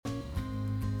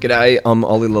G'day, I'm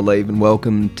Ollie Lalib and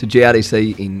welcome to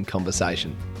GRDC in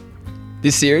Conversation.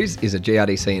 This series is a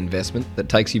GRDC investment that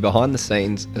takes you behind the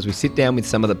scenes as we sit down with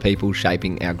some of the people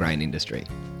shaping our grain industry,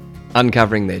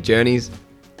 uncovering their journeys,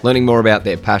 learning more about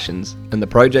their passions and the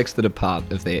projects that are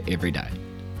part of their everyday.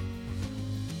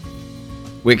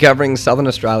 We're covering Southern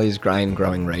Australia's grain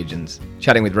growing regions,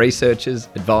 chatting with researchers,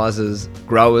 advisors,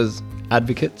 growers,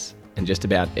 advocates and just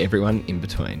about everyone in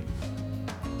between.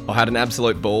 I had an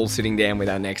absolute ball sitting down with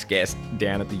our next guest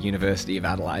down at the University of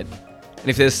Adelaide. And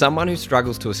if there's someone who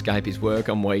struggles to escape his work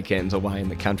on weekends away in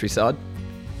the countryside,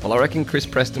 well, I reckon Chris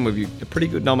Preston would be a pretty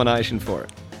good nomination for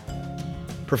it.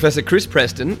 Professor Chris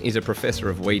Preston is a Professor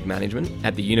of Weed Management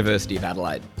at the University of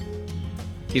Adelaide.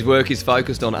 His work is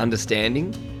focused on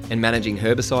understanding and managing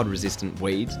herbicide-resistant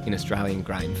weeds in Australian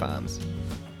grain farms.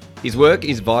 His work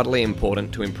is vitally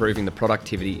important to improving the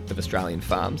productivity of Australian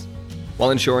farms, while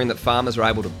ensuring that farmers are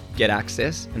able to get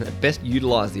access and at best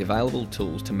utilise the available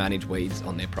tools to manage weeds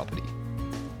on their property.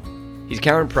 His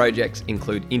current projects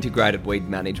include integrated weed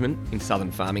management in southern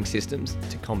farming systems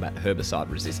to combat herbicide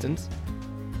resistance,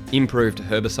 improved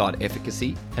herbicide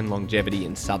efficacy and longevity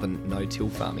in southern no-till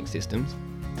farming systems,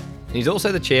 and he's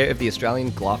also the chair of the Australian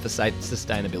Glyphosate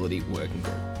Sustainability Working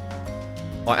Group.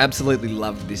 I absolutely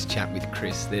loved this chat with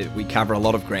Chris. We cover a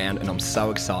lot of ground and I'm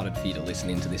so excited for you to listen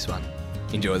into this one.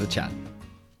 Enjoy the chat.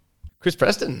 Chris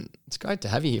Preston, it's great to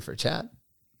have you here for a chat.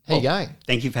 How you going?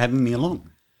 Thank you for having me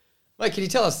along. Mate, can you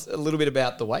tell us a little bit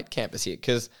about the Waite campus here?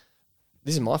 Because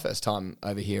this is my first time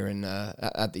over here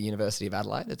at the University of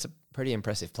Adelaide. It's a pretty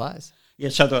impressive place. Yeah,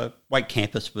 so the Waite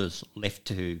campus was left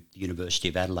to the University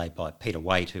of Adelaide by Peter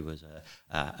Waite, who was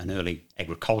an early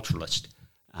agriculturalist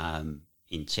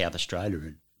in South Australia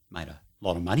and made a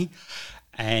lot of money.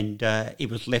 And it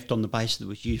was left on the basis that it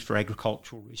was used for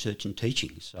agricultural research and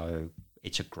teaching. So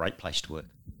it's a great place to work.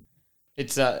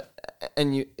 It's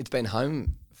been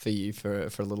home for you for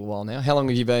a little while now. How long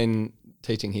have you been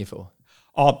teaching here for?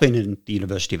 I've been in the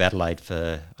University of Adelaide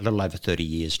for a little over 30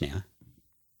 years now.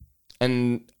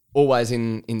 And always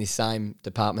in this same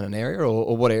department and area,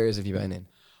 or what areas have you been in?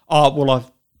 Oh, well,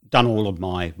 I've done all of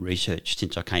my research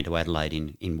since I came to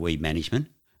Adelaide in weed management.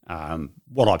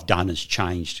 What I've done has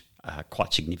changed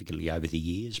quite significantly over the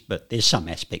years, but there's some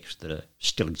aspects that are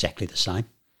still exactly the same.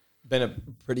 Been a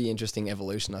pretty interesting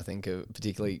evolution, I think, of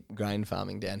particularly grain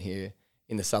farming down here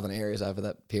in the southern areas over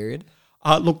that period.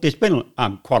 Look, there's been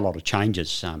quite a lot of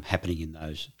changes happening in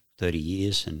those 30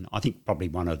 years, and I think probably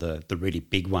one of the really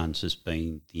big ones has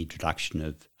been the introduction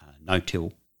of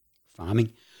no-till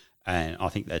farming, and I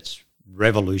think that's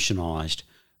revolutionised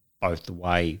both the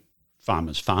way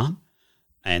farmers farm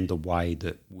and the way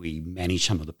that we manage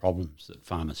some of the problems that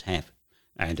farmers have.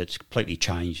 And it's completely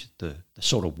changed the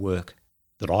sort of work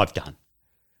that I've done.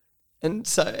 And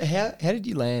so how did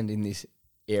you land in this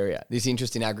area, this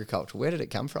interest in agriculture? Where did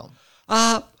it come from?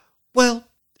 Well,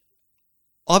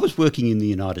 I was working in the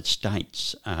United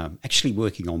States, actually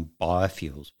working on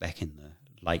biofuels back in the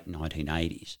late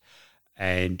 1980s.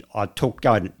 And I'd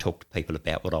go and talk to people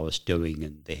about what I was doing,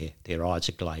 and their eyes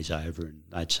would glaze over and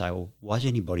they'd say, well, why is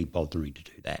anybody bothering to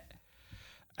do that?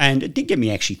 And it did get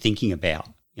me actually thinking about,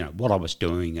 what I was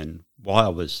doing and why I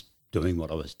was doing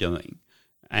what I was doing.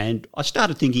 And I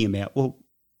started thinking about, well,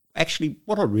 actually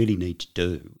what I really need to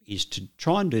do is to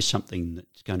try and do something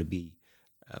that's going to be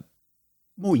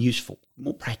more useful,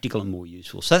 more practical and more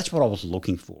useful. So that's what I was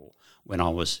looking for when I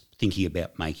was thinking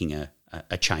about making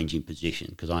a change in position,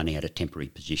 because I only had a temporary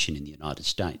position in the United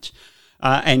States.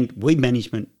 And weed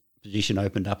management position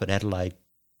opened up at Adelaide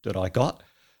that I got.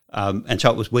 And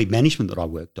so it was weed management that I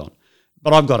worked on.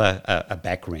 But I've got a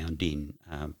background in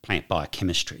plant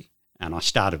biochemistry, and I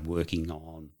started working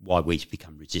on why weeds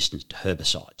become resistant to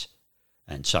herbicides.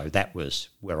 And so that was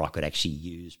where I could actually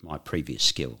use my previous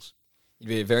skills. You'd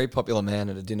be a very popular man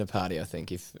at a dinner party, I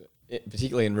think,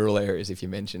 particularly in rural areas, if you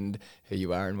mentioned who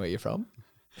you are and where you're from.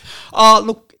 Oh,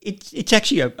 look, it's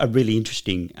actually a really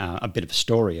interesting a bit of a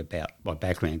story about my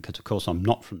background, because, of course, I'm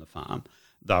not from the farm,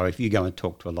 though if you go and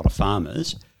talk to a lot of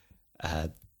farmers,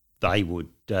 they would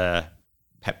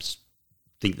perhaps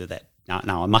think that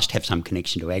no, I must have some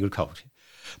connection to agriculture.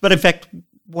 But in fact,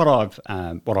 what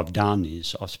I've done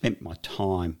is I've spent my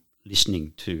time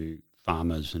listening to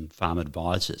farmers and farm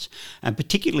advisors, and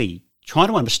particularly trying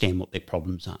to understand what their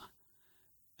problems are.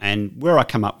 And where I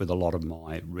come up with a lot of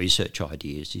my research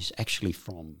ideas is actually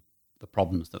from the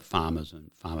problems that farmers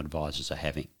and farm advisors are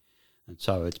having. And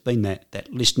so it's been that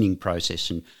listening process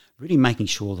and really making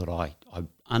sure that I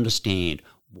understand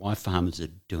why farmers are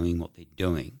doing what they're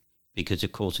doing. Because,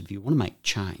 of course, if you want to make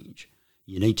change,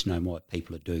 you need to know why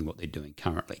people are doing what they're doing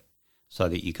currently, so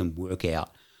that you can work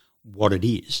out what it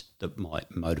is that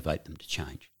might motivate them to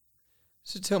change.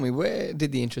 So tell me, where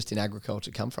did the interest in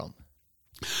agriculture come from?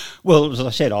 Well, as I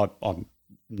said, I'm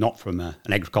not from an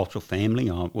agricultural family.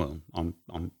 I'm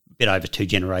a bit over 2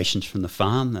 generations from the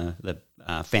farm. The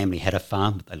family had a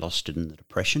farm, but they lost it in the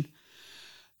Depression.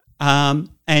 I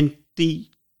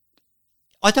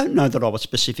don't know that I was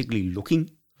specifically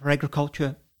looking for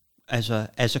agriculture as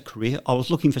a career. I was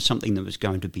looking for something that was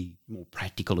going to be more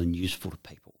practical and useful to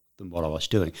people than what I was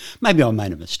doing. Maybe I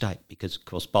made a mistake because, of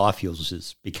course, biofuels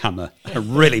has become a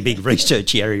really big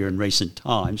research area in recent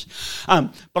times.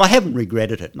 But I haven't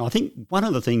regretted it. And I think one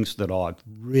of the things that I've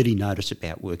really noticed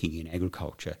about working in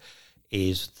agriculture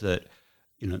is that,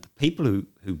 the people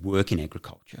who work in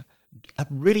agriculture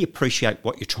really appreciate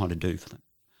what you're trying to do for them.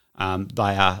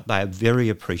 They are very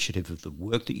appreciative of the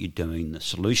work that you're doing, the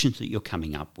solutions that you're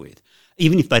coming up with,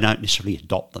 even if they don't necessarily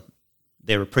adopt them.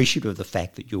 They're appreciative of the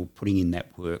fact that you're putting in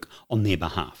that work on their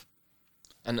behalf.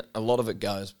 And a lot of it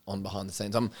goes on behind the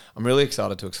scenes. I'm really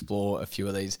excited to explore a few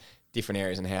of these different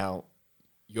areas and how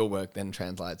your work then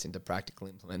translates into practical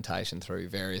implementation through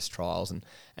various trials and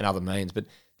other means. But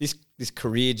this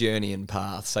career journey and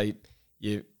path, so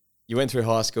you went through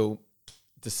high school,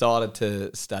 decided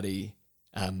to study,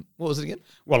 what was it again?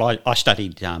 Well, I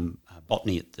studied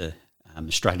botany at the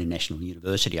Australian National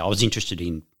University. I was interested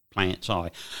in plants. I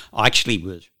actually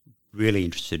was really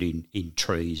interested in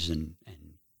trees and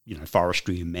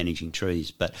forestry and managing trees.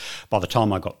 But by the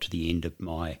time I got to the end of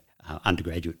my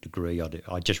undergraduate degree,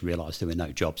 I just realised there were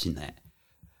no jobs in that.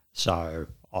 So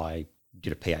I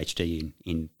did a PhD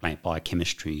in plant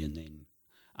biochemistry, and then,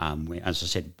 as I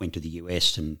said, went to the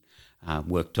US and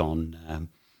worked on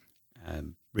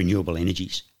renewable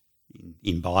energies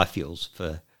in biofuels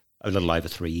for a little over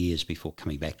 3 years before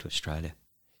coming back to Australia.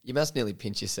 You must nearly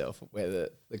pinch yourself where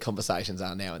the conversations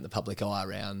are now in the public eye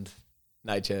around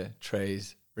nature,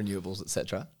 trees, renewables,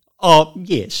 etc. Oh,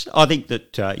 yes. I think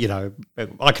that,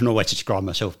 I can always describe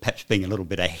myself perhaps being a little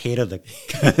bit ahead of the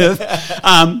curve.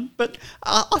 But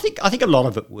I think a lot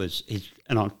of it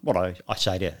what I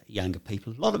say to younger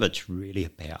people, a lot of it's really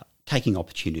about taking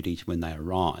opportunities when they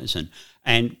arise,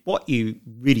 and what you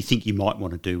really think you might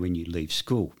want to do when you leave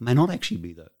school may not actually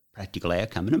be the practical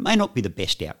outcome, and it may not be the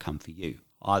best outcome for you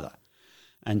either.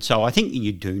 And so I think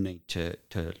you do need to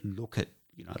look at,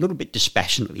 a little bit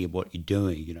dispassionately at what you're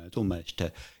doing. It's almost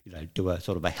to, do a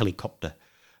sort of a helicopter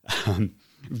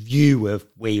view of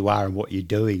where you are and what you're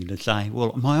doing, and say,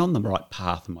 well, am I on the right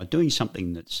path? Am I doing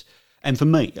something that's... And for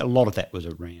me, a lot of that was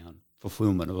around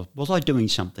fulfillment. Was I doing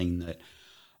something that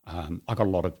I got a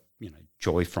lot of,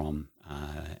 joy from?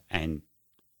 And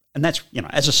that's,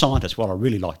 as a scientist, what I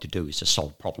really like to do is to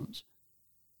solve problems.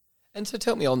 And so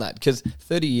tell me on that, because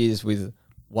 30 years with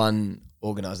one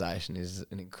organisation is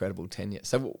an incredible tenure.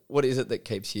 So what is it that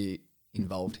keeps you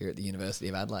involved here at the University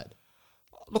of Adelaide?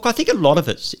 Look, I think a lot of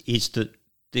it is that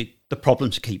the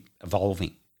problems keep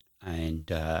evolving and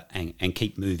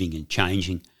keep moving and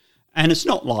changing. And it's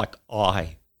not like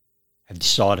I have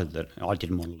decided that I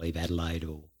didn't want to leave Adelaide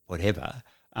or whatever.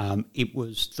 It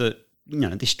was that,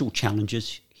 there's still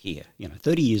challenges here.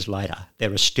 30 years later,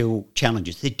 there are still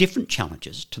challenges. They're different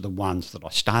challenges to the ones that I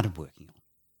started working on,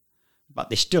 but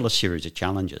there's still a series of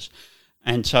challenges.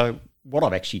 And so what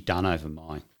I've actually done over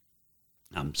my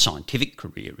scientific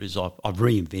career is I've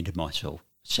reinvented myself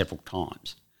several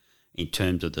times in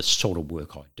terms of the sort of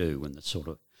work I do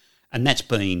and that's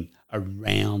been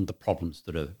around the problems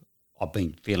that I've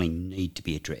been feeling need to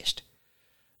be addressed.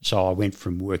 So I went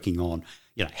from working on,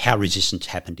 how resistance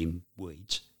happened in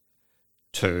weeds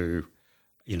to,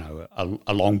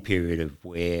 a long period of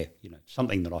where,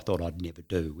 something that I thought I'd never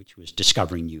do, which was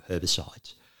discovering new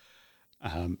herbicides,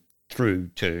 through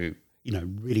to,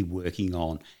 really working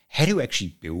on how to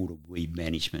actually build a weed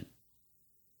management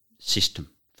system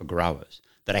for growers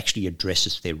that actually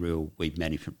addresses their real weed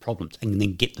management problems and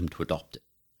then get them to adopt it.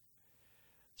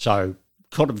 So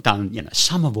could have done,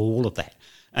 some of all of that.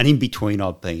 And in between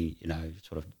I've been,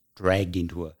 sort of dragged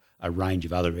into a range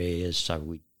of other areas.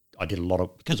 So I did a lot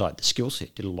of, because I had the skill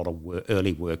set, did a lot of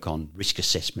early work on risk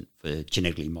assessment for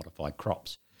genetically modified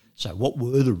crops. So what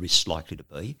were the risks likely to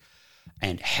be,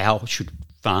 and how should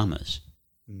farmers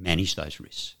manage those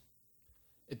risks?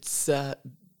 It's I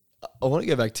want to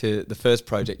go back to the first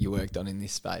project you worked on in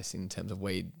this space in terms of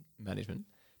weed management.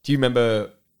 Do you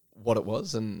remember what it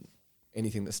was and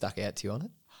anything that stuck out to you on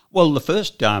it? Well, the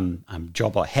first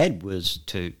job I had was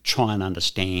to try and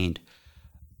understand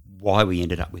why we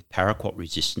ended up with paraquat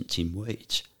resistance in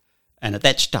weeds. And at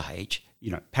that stage,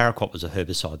 paraquat was a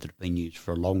herbicide that had been used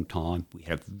for a long time. We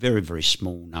had a very, very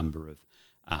small number of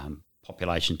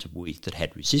populations of weeds that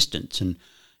had resistance. And,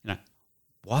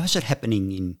 why was it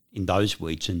happening in those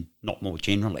weeds and not more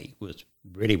generally, was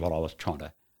really what I was trying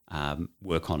to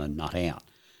work on and nut out.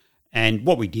 And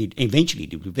what we did eventually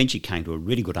came to a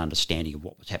really good understanding of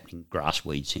what was happening in grass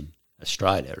weeds in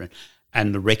Australia,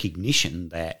 and the recognition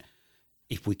that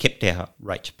if we kept our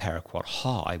rates of paraquat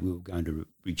high, we were going to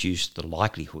reduce the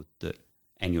likelihood that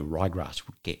annual ryegrass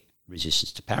would get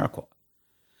resistance to paraquat.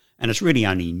 And it's really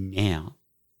only now,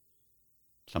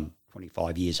 some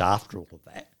 25 years after all of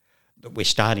that, that we're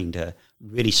starting to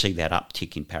really see that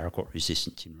uptick in paraquat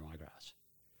resistance in ryegrass.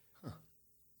 Huh.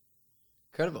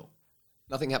 Incredible.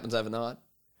 Nothing happens overnight.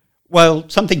 Well,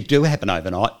 some things do happen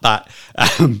overnight, but,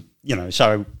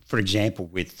 so for example,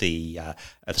 with the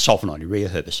sulphonol urea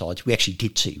herbicides, we actually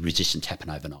did see resistance happen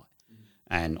overnight.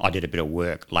 And I did a bit of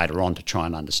work later on to try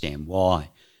and understand why.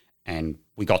 And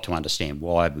we got to understand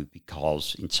why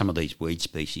because in some of these weed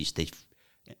species,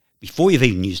 before you've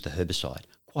even used the herbicide,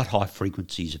 quite high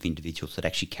frequencies of individuals that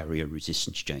actually carry a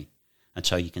resistance gene. And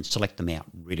so you can select them out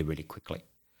really, really quickly.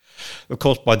 Of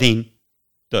course, by then,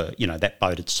 that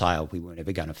boat had sailed, we weren't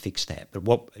ever going to fix that. But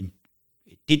what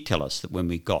it did tell us that when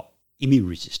we got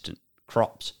IMI-resistant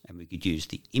crops and we could use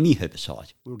the IMI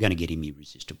herbicides, we were going to get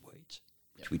IMI-resistant weeds,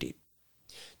 which we did.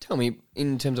 Tell me,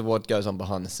 in terms of what goes on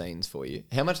behind the scenes for you,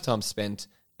 how much time spent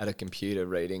at a computer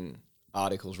reading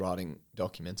articles, writing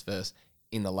documents versus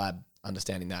in the lab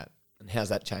understanding that, and how's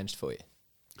that changed for you?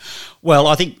 Well,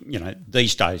 I think,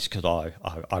 these days, because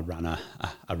I run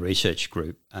a research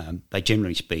group, they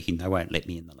generally speaking, they won't let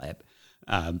me in the lab.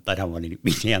 They don't want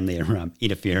me down there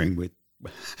interfering with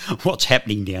what's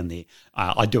happening down there.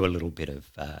 I do a little bit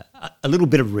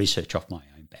of research off my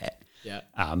own bat. Yeah.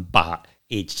 But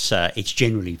it's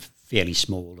generally fairly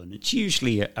small, and it's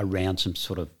usually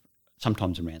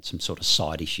sometimes around some sort of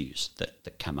side issues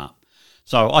that come up.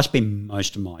 So I spend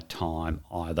most of my time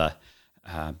either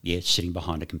sitting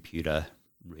behind a computer,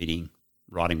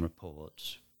 writing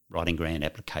reports, writing grant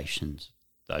applications,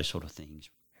 those sort of things,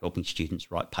 helping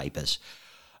students write papers,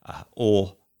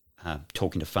 or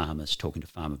talking to farmers, talking to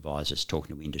farm advisors,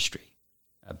 talking to industry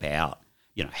about,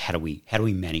 how do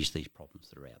we manage these problems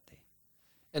that are out there.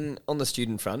 And on the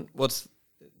student front, what's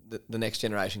the next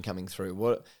generation coming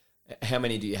through? How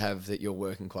many do you have that you're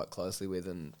working quite closely with,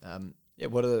 and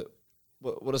what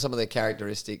are some of their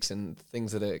characteristics and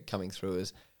things that are coming through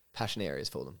as passion areas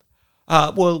for them?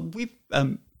 Well, we've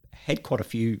had quite a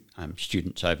few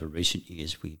students over recent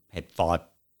years. We had 5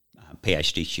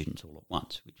 PhD students all at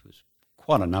once, which was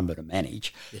quite a number to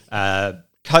manage. Yeah.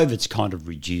 COVID's kind of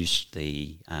reduced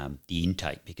the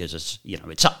intake because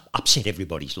it's upset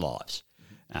everybody's lives,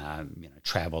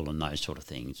 travel and those sort of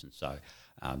things, and so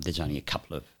there's only a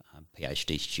couple of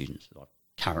PhD students that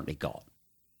I've currently got.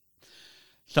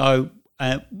 So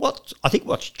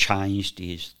what's changed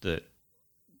is that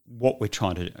what we're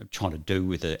trying to do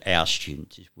with our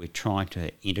students is we're trying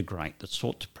to integrate the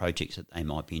sorts of projects that they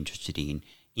might be interested in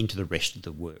into the rest of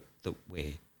the work that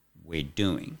we're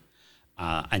doing,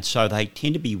 and so they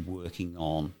tend to be working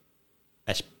on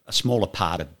a smaller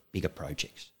part of bigger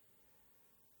projects.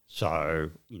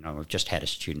 So I've just had a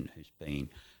student who's been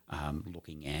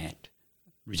looking at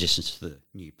resistance to the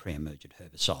new pre-emergent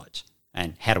herbicides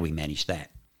and how do we manage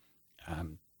that.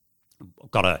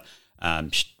 I've got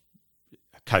a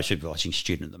co-supervising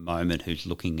student at the moment who's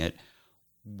looking at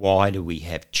why do we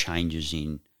have changes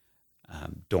in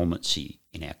dormancy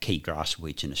in our key grass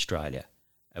weeds in Australia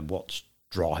and what's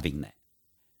driving that.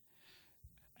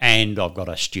 And I've got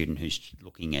a student who's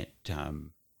looking at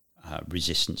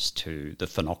resistance to the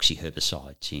phenoxy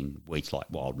herbicides in weeds like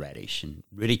wild radish and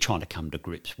really trying to come to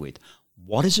grips with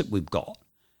what is it we've got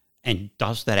and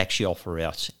does that actually offer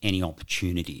us any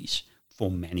opportunities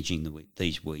for managing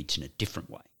these weeds in a different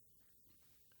way.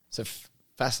 So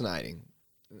fascinating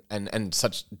and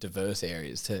such diverse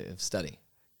areas to study.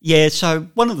 Yeah, so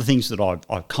one of the things that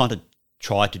I've kind of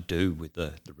tried to do with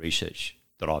the research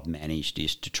that I've managed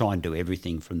is to try and do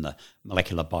everything from the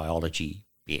molecular biology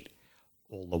bit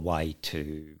all the way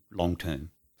to long-term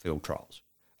field trials.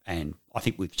 And I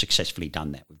think we've successfully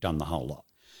done that. We've done the whole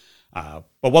lot.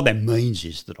 But what that means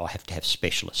is that I have to have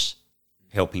specialists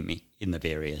helping me in the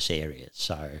various areas.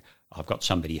 So I've got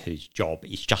somebody whose job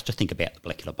is just to think about the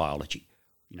molecular biology.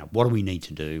 What do we need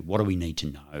to do? What do we need to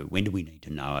know? When do we need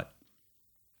to know it?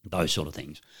 Those sort of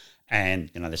things. And,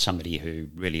 there's somebody who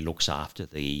really looks after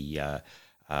the,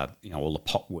 all the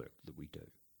pot work that we do.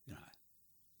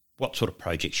 What sort of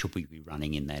projects should we be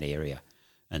running in that area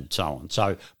and so on.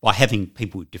 So by having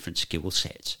people with different skill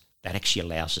sets, that actually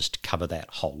allows us to cover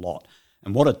that whole lot.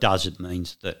 And what it does, it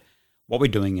means that what we're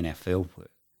doing in our field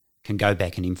work can go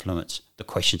back and influence the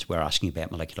questions we're asking about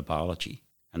molecular biology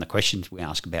And the questions we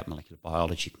ask about molecular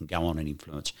biology can go on and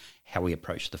influence how we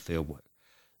approach the fieldwork.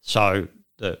 So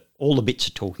all the bits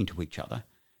are talking to each other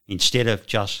instead of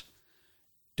just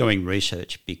doing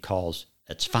research because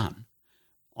it's fun.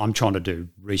 I'm trying to do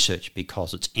research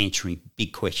because it's answering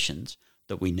big questions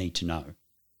that we need to know.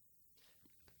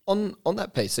 On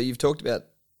that piece, so you've talked about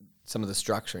some of the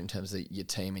structure in terms of your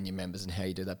team and your members and how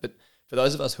you do that. But for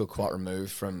those of us who are quite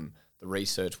removed from the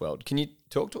research world, can you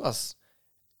talk to us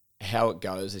how it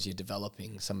goes as you're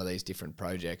developing some of these different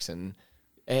projects, and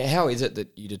how is it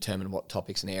that you determine what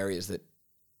topics and areas that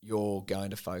you're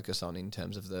going to focus on in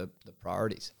terms of the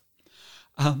priorities?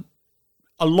 A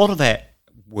lot of that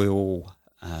will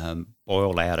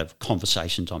boil out of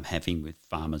conversations I'm having with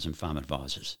farmers and farm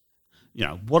advisors. You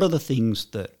know, what are the things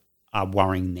that are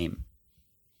worrying them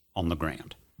on the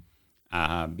ground?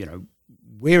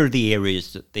 Where are the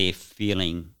areas that they're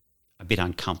feeling a bit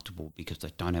uncomfortable because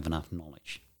they don't have enough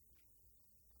knowledge?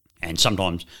 And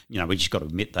sometimes, we just got to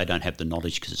admit they don't have the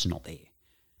knowledge because it's not there.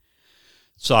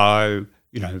 So,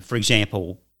 for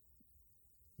example,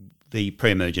 the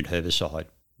pre-emergent herbicide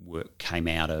work came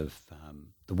out of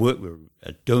the work we were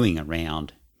doing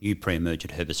around new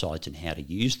pre-emergent herbicides and how to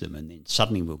use them, and then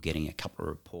suddenly we were getting a couple of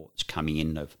reports coming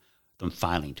in of them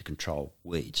failing to control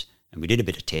weeds. And we did a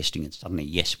bit of testing and suddenly,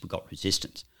 yes, we got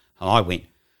resistance. And I went,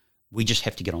 we just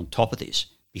have to get on top of this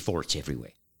before it's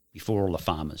everywhere, before all the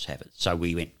farmers have it. So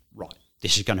we went, right,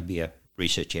 this is going to be a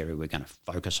research area we're going to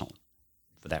focus on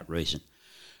for that reason.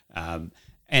 And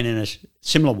in a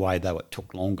similar way, though it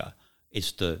took longer,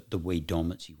 is the weed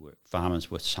dormancy work. Farmers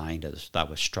were saying to us they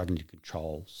were struggling to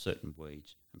control certain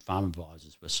weeds, and farm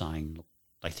advisors were saying, look,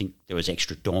 they think there was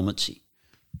extra dormancy.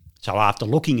 So after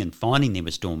looking and finding there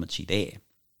was dormancy there,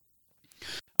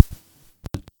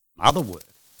 other work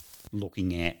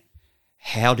looking at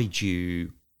how did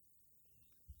you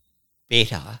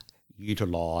better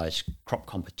utilise crop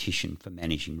competition for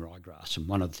managing ryegrass. And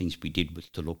one of the things we did was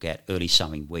to look at early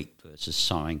sowing wheat versus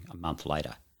sowing a month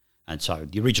later. And so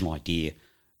the original idea,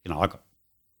 I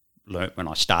learnt when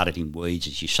I started in weeds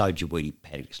is you sowed your weedy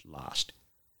paddocks last.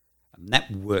 And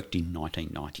that worked in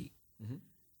 1990. Mm-hmm.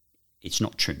 It's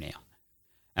not true now.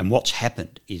 And what's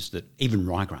happened is that even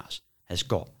ryegrass has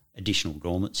got additional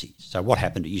dormancy. So what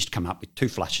happened, it used to come up with 2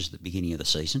 flushes at the beginning of the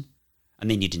season, and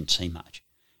then you didn't see much.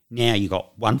 Now you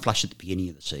got 1 flush at the beginning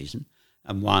of the season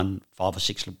and 1 5 or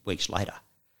 6 weeks later.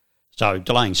 So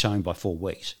delaying sowing by 4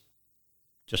 weeks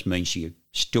just means you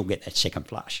still get that second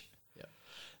flush. Yep.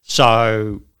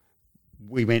 So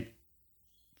we went,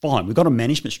 fine, we've got a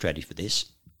management strategy for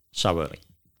this, sow early.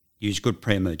 Use good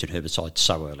pre-emergent herbicides,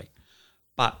 sow early.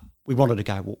 But we wanted to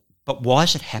go, well, but why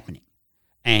is it happening?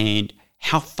 And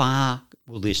how far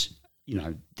will this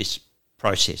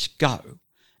process go?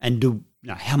 And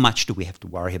how much do we have to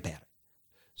worry about it?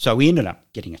 So we ended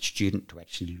up getting a student to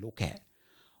actually look at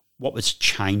what was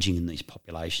changing in these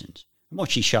populations. And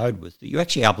what she showed was that you're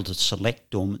actually able to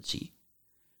select dormancy,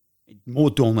 more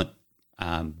dormant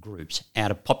groups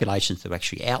out of populations that are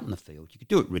actually out in the field. You could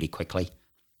do it really quickly,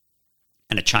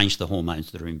 and it changed the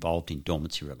hormones that are involved in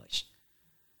dormancy release.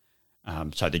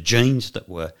 So the genes that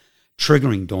were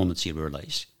triggering dormancy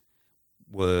release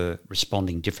were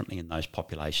responding differently in those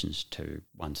populations to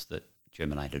ones that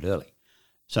germinated early.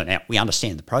 So now we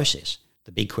understand the process.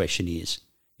 The big question is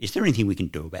there anything we can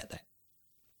do about that?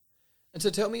 And so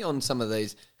tell me on some of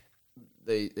these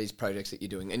projects that you're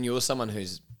doing, and you're someone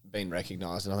who's been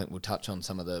recognised, and I think we'll touch on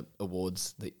some of the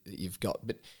awards that you've got,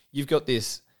 but you've got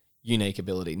this unique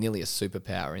ability, nearly a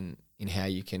superpower in how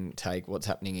you can take what's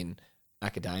happening in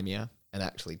academia and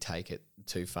actually take it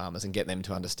to farmers and get them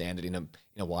to understand it in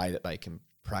a way that they can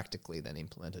practically then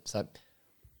implement it. So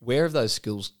where have those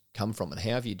skills come from, and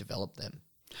how have you developed them?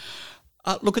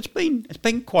 Look, it's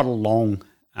been quite a long.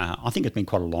 I think it's been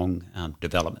quite a long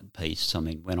development piece. I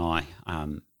mean, when I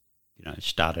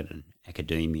started in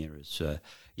academia as a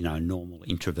normal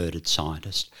introverted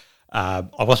scientist, I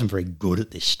wasn't very good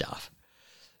at this stuff.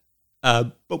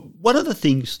 But one of the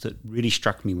things that really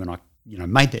struck me when I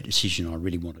made that decision, I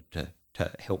really wanted to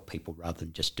help people rather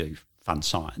than just do fun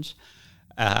science,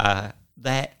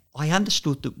 that I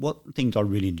understood that what things I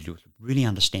really needed to do was really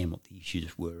understand what the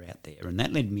issues were out there. And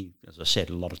that led me, as I said,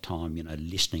 a lot of time,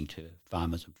 listening to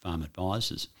farmers and farm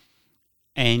advisors.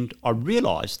 And I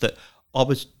realised that I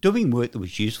was doing work that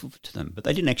was useful to them, but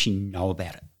they didn't actually know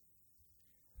about it.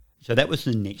 So that was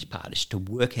the next part, is to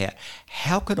work out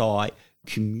how could I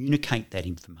communicate that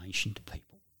information to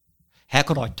people? How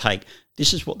could I take,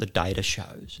 this is what the data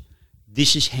shows,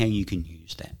 this is how you can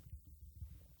use that.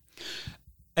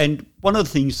 And one of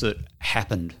the things that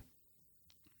happened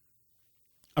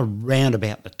around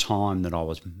about the time that I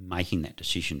was making that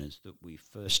decision is that we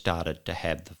first started to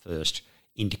have the first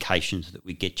indications that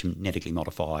we get genetically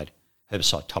modified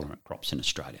herbicide-tolerant crops in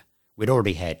Australia. We'd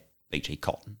already had BT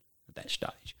cotton at that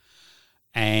stage.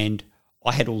 And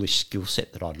I had all this skill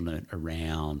set that I'd learnt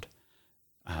around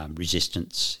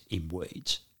resistance in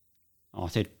weeds. I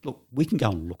said, look, we can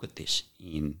go and look at this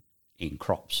in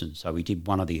crops. And so we did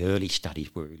one of the early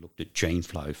studies where we looked at gene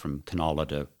flow from canola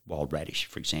to wild radish,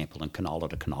 for example, and canola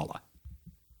to canola.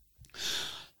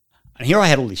 And here I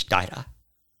had all this data,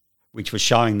 which was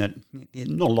showing that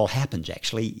not a lot happens,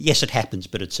 actually. Yes, it happens,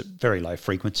 but it's at very low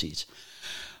frequencies.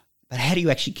 But how do you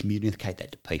actually communicate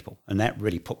that to people? And that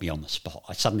really put me on the spot.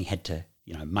 I suddenly had to,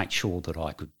 make sure that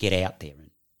I could get out there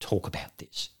and talk about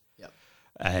this. Yep.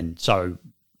 And so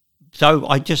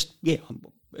I just, it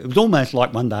was almost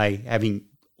like one day having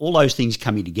all those things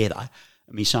coming together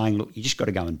and me saying, look, you just got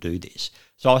to go and do this.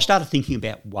 So I started thinking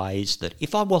about ways that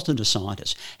if I wasn't a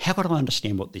scientist, how could I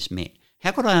understand what this meant?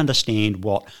 How could I understand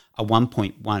what a 1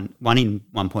 in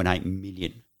 1.8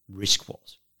 million risk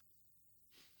was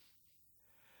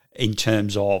in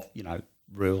terms of,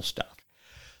 real stuff?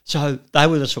 So they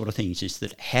were the sort of things, is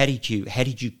that how did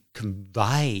you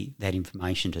convey that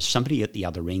information to somebody at the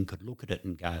other end could look at it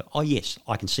and go, oh, yes,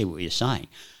 I can see what you're saying.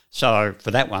 So for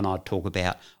that one, I'd talk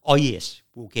about, oh, yes,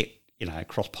 we'll get,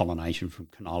 cross-pollination from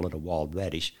canola to wild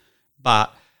radish,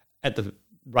 but at the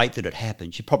rate that it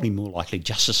happens, you're probably more likely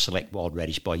just to select wild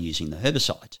radish by using the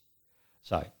herbicides.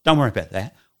 So don't worry about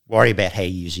that. Worry about how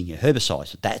you're using your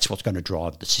herbicides. That's what's going to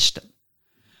drive the system.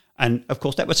 And, of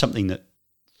course, that was something that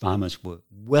farmers were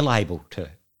well able to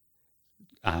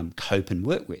cope and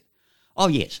work with. Oh,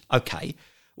 yes, okay.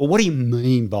 Well, what do you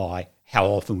mean by how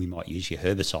often we might use your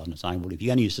herbicide? And saying, well, if you're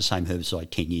going to use the same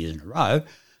herbicide 10 years in a row,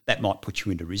 that might put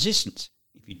you into resistance.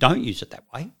 If you don't use it that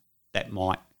way, that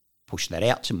might push that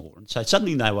out some more. And so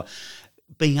suddenly they were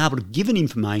being able to give an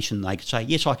information, they could say,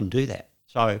 yes, I can do that.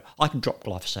 So I can drop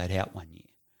glyphosate out 1 year,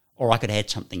 or I could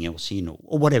add something else in,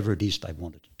 or whatever it is they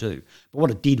wanted to do. But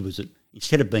what it did was that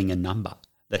instead of being a number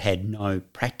that had no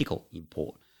practical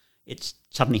import, it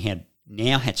suddenly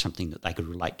now had something that they could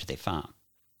relate to their farm.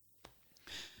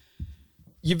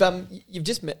 You've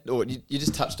just met, or you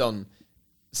just touched on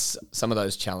some of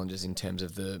those challenges in terms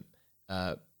of the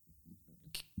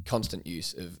constant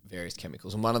use of various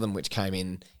chemicals, and one of them which came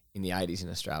in the 80s in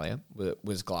Australia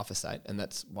was glyphosate, and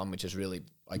that's one which has really,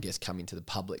 I guess, come into the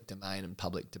public domain and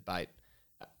public debate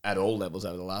at all levels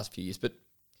over the last few years. But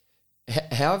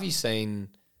how have you seen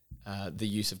the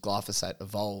use of glyphosate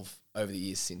evolve over the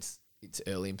years since its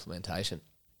early implementation?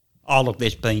 Oh, look,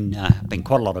 there's been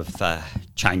quite a lot of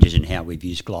changes in how we've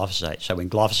used glyphosate. So when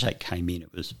glyphosate came in,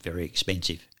 it was very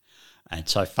expensive. And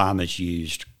so farmers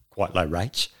used quite low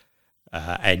rates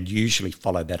and usually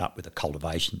followed that up with a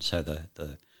cultivation. So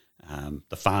the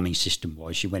farming system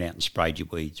was you went out and sprayed your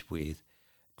weeds with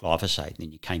glyphosate, and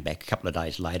then you came back a couple of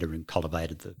days later and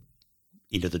cultivated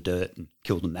into the dirt and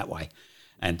killed them that way.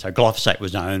 And so glyphosate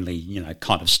was only,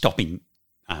 kind of stopping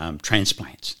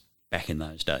transplants back in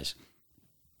those days.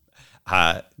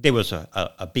 There was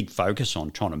a big focus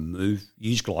on trying to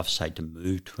use glyphosate to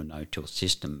move to a no-till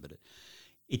system, but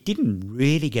it didn't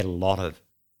really get a lot of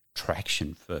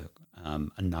traction for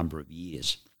a number of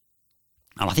years.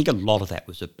 And I think a lot of that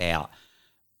was about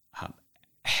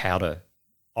how to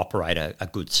operate a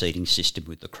good seeding system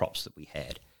with the crops that we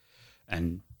had.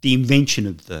 And the invention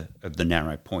of the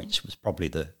narrow points was probably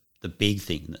the big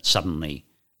thing that suddenly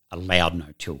allowed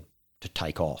no-till to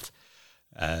take off.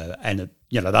 And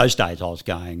those days I was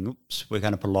going, oops, we're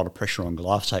going to put a lot of pressure on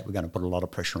glyphosate. We're going to put a lot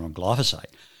of pressure on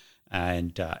glyphosate.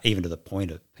 And even to the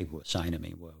point of people were saying to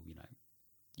me, well,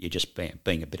 you're just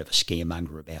being a bit of a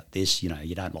scaremonger about this.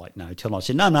 You don't like no-till. And I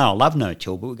said, no, I love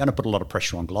no-till, but we're going to put a lot of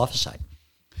pressure on glyphosate.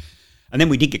 And then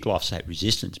we did get glyphosate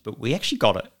resistance, but we actually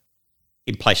got it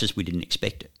in places we didn't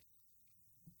expect it.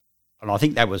 And I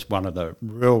think that was one of the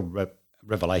real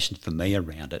revelations for me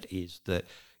around it, is that,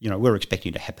 we're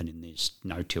expecting to happen in this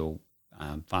no-till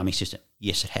farming system.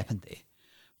 Yes, it happened there.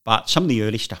 But some of the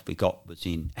early stuff we got was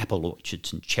in apple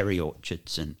orchards and cherry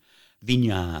orchards and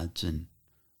vineyards and,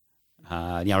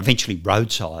 eventually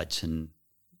roadsides and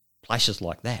places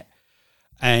like that.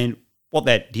 And what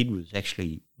that did was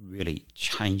actually really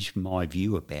change my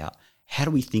view about how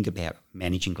do we think about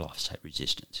managing glyphosate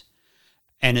resistance.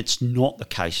 And it's not the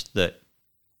case that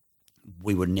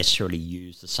we would necessarily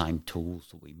use the same tools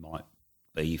that we might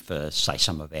be for, say,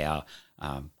 some of our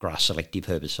grass selective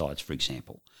herbicides, for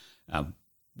example.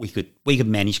 We could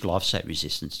manage glyphosate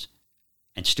resistance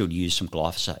and still use some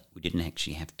glyphosate. We didn't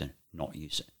actually have to not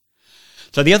use it.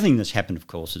 So the other thing that's happened, of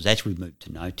course, is as we moved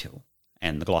to no-till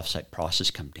and the glyphosate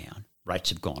prices come down, rates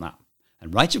have gone up.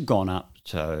 And rates have gone up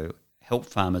to help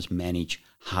farmers manage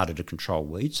harder to control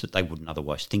weeds that they wouldn't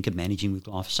otherwise think of managing with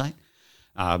glyphosate,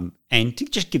 and to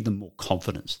just give them more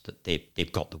confidence that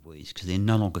they've got the weeds because they're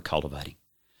no longer cultivating.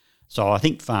 So I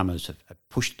think farmers have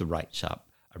pushed the rates up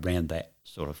around that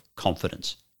sort of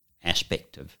confidence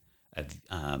aspect of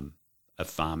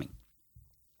farming.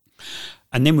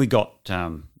 And then we got,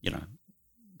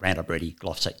 Roundup Ready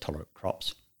glyphosate tolerant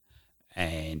crops.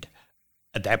 And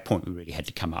at that point, we really had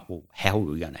to come up, well, how are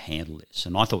we going to handle this?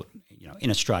 And I thought, in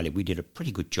Australia, we did a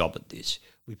pretty good job at this.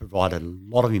 We provided a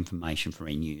lot of information for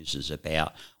end users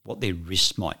about what their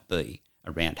risks might be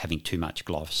around having too much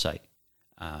glyphosate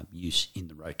use in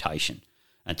the rotation.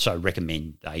 And so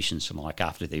recommendations like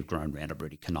after they've grown Roundup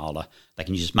Ready canola, they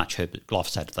can use as much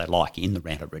glyphosate as they like in the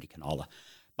Roundup Ready canola.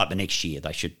 But the next year,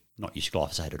 they should not use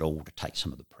glyphosate at all to take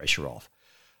some of the pressure off.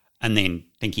 And then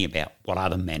thinking about what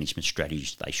other management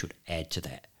strategies they should add to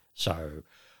that. So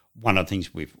one of the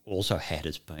things we've also had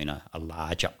has been a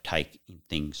large uptake in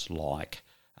things like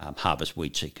harvest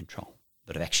weed seed control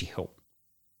that have actually helped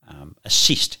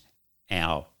assist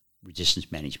our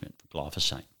resistance management for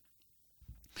glyphosate.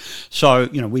 So,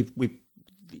 we've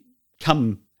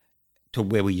come to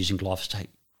where we're using glyphosate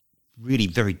really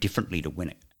very differently to when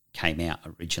it came out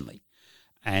originally.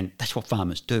 And that's what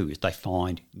farmers do, is they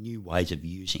find new ways of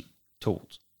using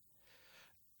tools.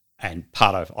 And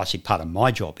part of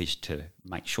my job is to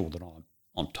make sure that I'm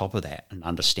on top of that and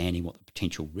understanding what the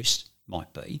potential risks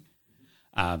might be,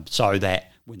 so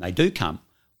that when they do come,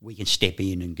 we can step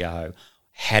in and go,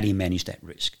 how do you manage that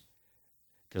risk?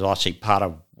 Because I see part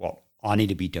of what I need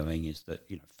to be doing is that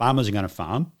farmers are going to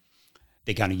farm,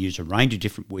 they're going to use a range of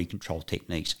different weed control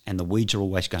techniques, and the weeds are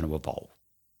always going to evolve.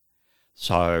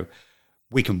 So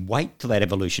we can wait till that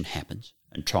evolution happens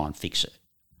and try and fix it,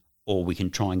 or we can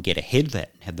try and get ahead of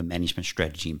that and have the management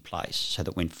strategy in place so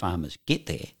that when farmers get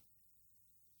there,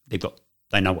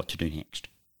 they know what to do next.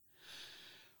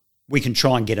 We can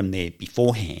try and get them there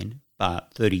beforehand,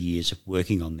 but 30 years of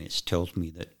working on this tells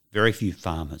me that very few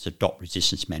farmers adopt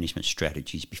resistance management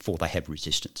strategies before they have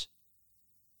resistance.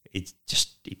 It's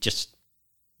just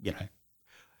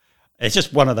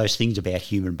one of those things about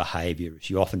human behaviour is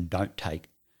you often don't take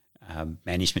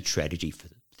management strategy for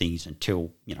things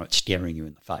until it's staring you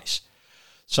in the face.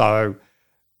 So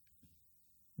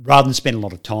rather than spend a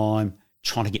lot of time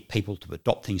trying to get people to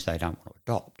adopt things they don't want to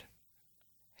adopt,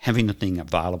 having the thing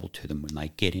available to them when they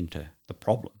get into the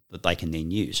problem that they can then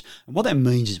use. And what that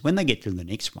means is when they get to the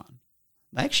next one,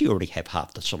 they actually already have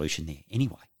half the solution there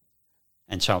anyway.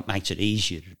 And so it makes it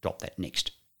easier to adopt that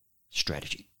next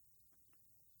strategy.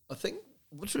 I think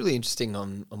what's really interesting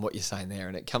on what you're saying there,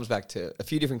 and it comes back to a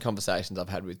few different conversations I've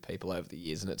had with people over the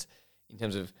years, and it's in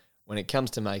terms of when it comes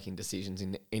to making decisions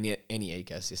in any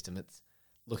ecosystem, it's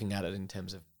looking at it in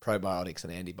terms of probiotics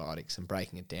and antibiotics and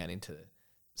breaking it down into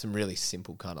some really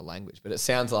simple kind of language. But it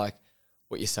sounds like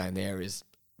what you're saying there is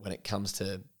when it comes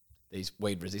to these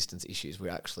weed resistance issues,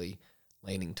 we're actually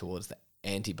leaning towards the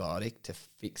antibiotic to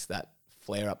fix that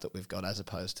flare-up that we've got, as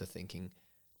opposed to thinking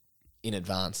in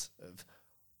advance of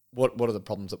what are the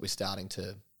problems that we're starting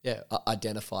to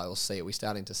identify or see. Are we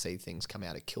starting to see things come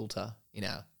out of kilter in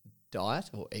our diet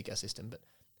or ecosystem? But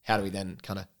how do we then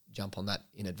kind of jump on that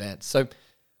in advance? So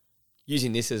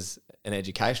using this as an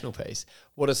educational piece,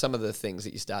 what are some of the things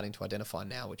that you're starting to identify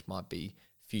now which might be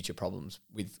future problems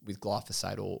with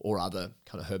glyphosate or other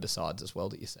kind of herbicides as well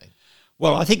that you're seeing?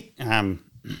 Well, I think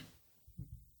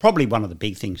probably one of the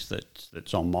big things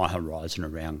that's on my horizon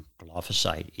around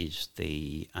glyphosate is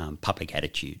the public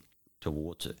attitude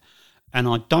towards it. And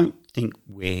I don't think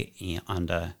we're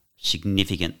under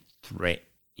significant threat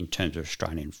in terms of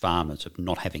Australian farmers of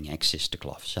not having access to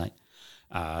glyphosate.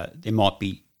 There might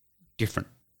be different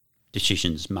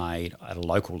decisions made at a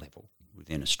local level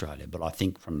within Australia, but I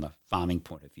think from the farming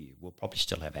point of view, we'll probably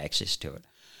still have access to it.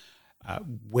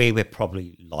 Where we're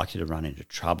probably likely to run into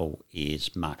trouble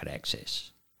is market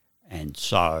access. And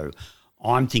so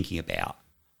I'm thinking about,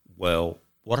 well,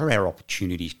 what are our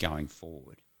opportunities going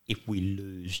forward if we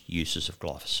lose uses of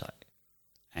glyphosate?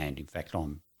 And in fact,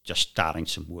 I'm just starting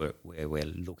some work where we're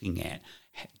looking at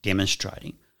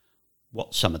demonstrating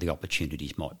what some of the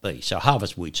opportunities might be. So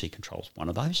harvest weed seed control is one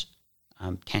of those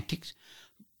tactics.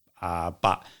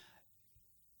 But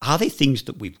are there things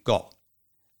that we've got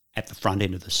at the front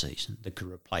end of the season that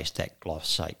could replace that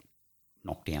glyphosate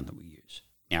knockdown that we use?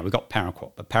 Now, we've got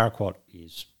paraquat, but paraquat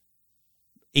is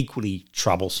equally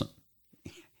troublesome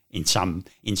in some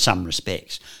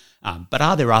respects. But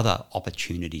are there other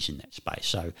opportunities in that space?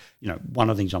 So, one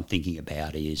of the things I'm thinking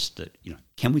about is that,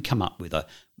 can we come up with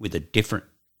a different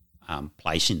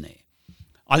place in there?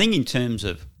 I think in terms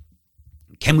of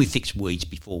can we fix weeds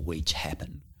before weeds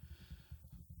happen?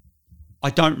 I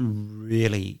don't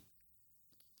really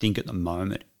think at the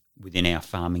moment within our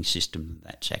farming system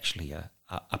that's actually a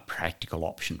practical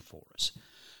option for us.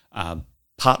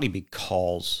 Partly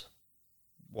because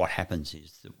what happens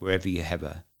is that wherever you have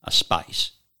a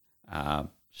space,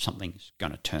 something's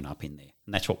going to turn up in there,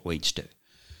 and that's what weeds do.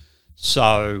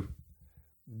 So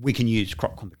we can use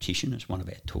crop competition as one of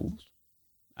our tools,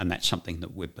 and that's something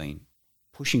that we've been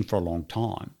pushing for a long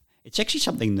time. It's actually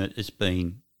something that has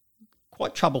been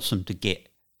quite troublesome to get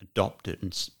adopted,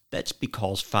 and that's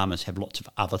because farmers have lots of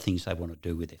other things they want to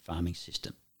do with their farming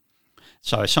system.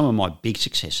 So some of my big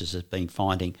successes have been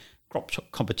finding crop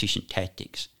competition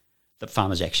tactics that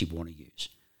farmers actually want to use.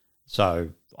 So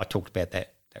I talked about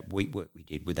that wheat work we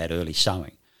did with that early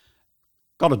sowing.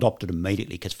 Got adopted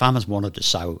immediately because farmers wanted to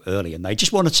sow early and they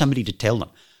just wanted somebody to tell them,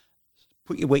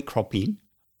 put your wheat crop in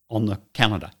on the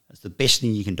calendar. That's the best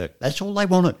thing you can do. That's all they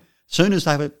wanted. As soon as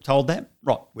they were told that,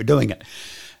 right, we're doing it.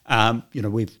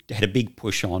 We've had a big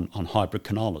push on hybrid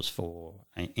canolas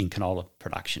in canola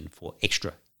production for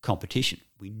extra competition.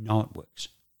 We know it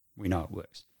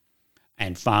works.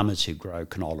 And farmers who grow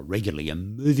canola regularly are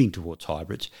moving towards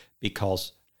hybrids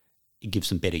because it gives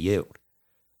them better yield.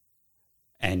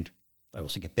 And they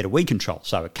also get better weed control.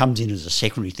 So it comes in as a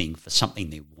secondary thing for something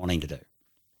they're wanting to do.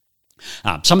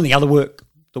 Some of the other work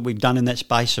that we've done in that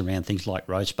space around things like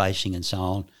row spacing and so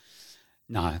on,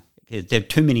 no, there are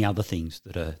too many other things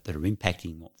that are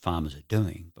impacting what farmers are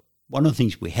doing. But one of the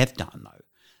things we have done, though,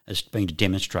 has been to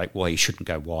demonstrate why you shouldn't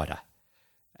go wider.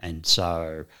 And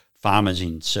so farmers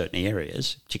in certain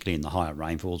areas, particularly in the higher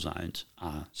rainfall zones,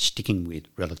 are sticking with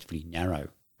relatively narrow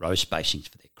row spacings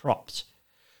for their crops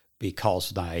because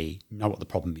they know what the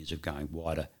problem is of going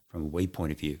wider from a weed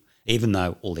point of view, even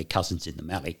though all their cousins in the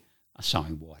mallee are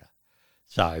sowing wider.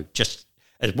 So just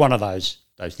as one of those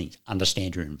things,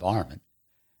 understand your environment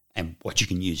and what you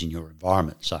can use in your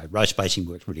environment. So row spacing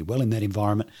works really well in that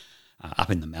environment.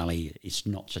 Up in the mallee, it's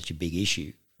not such a big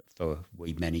issue for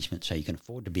weed management, so you can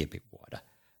afford to be a bit wider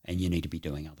and you need to be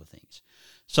doing other things.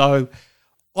 So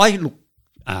I look,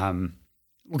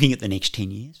 looking at the next 10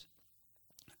 years,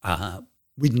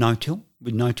 with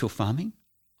no-till farming,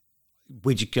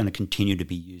 we're just going to continue to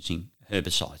be using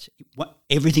herbicides.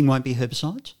 Everything won't be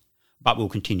herbicides, but we'll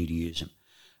continue to use them.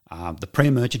 The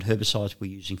pre-emergent herbicides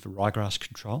we're using for ryegrass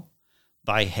control,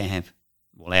 they have,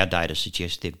 well, our data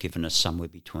suggests they've given us somewhere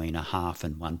between 0.5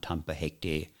 and 1 tonne per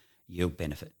hectare yield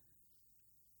benefit.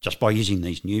 Just by using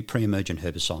these new pre-emergent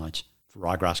herbicides for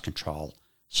ryegrass control,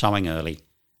 sowing early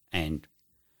and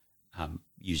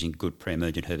using good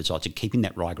pre-emergent herbicides and keeping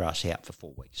that ryegrass out for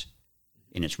 4 weeks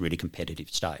in its really competitive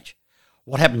stage.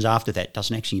 What happens after that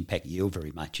doesn't actually impact yield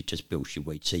very much. It just builds your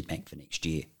weed seed bank for next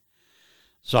year.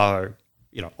 So,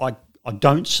 I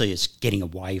don't see us getting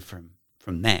away from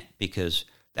that because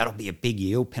that'll be a big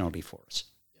yield penalty for us.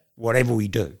 Whatever we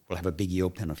do, we'll have a big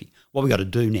yield penalty. What we've got to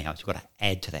do now is we've got to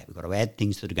add to that. We've got to add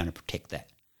things that are going to protect that.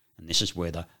 And this is where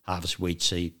the harvest weed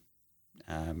seed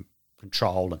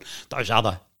control and those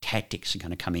other tactics are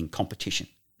going to come in competition.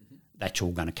 Mm-hmm. That's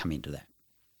all going to come into that.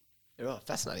 Yeah,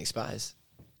 fascinating space.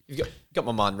 You've got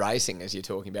my mind racing as you're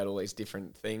talking about all these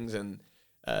different things and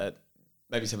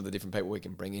maybe some of the different people we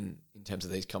can bring in terms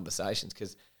of these conversations,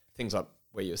 because things like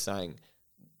where you're saying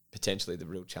potentially the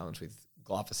real challenge with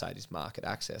glyphosate is market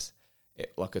access.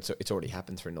 It's already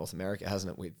happened through North America,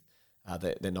 hasn't it, with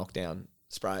the knockdown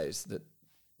sprays that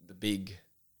the big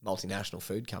multinational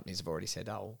food companies have already said,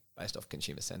 based off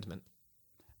consumer sentiment.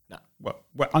 No.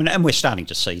 Well, and we're starting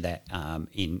to see that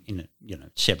in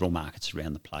several markets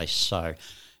around the place. So,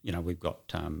 we've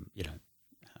got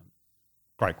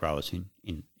great growers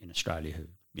in Australia who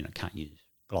can't use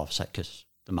glyphosate because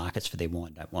the markets for their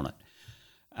wine don't want it.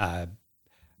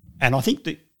 And I think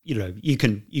that you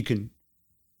can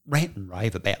rant and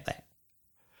rave about that,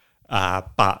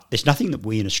 but there's nothing that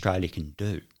we in Australia can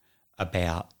do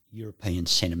about European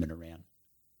sentiment around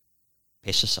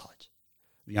pesticides.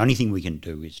 The only thing we can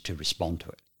do is to respond to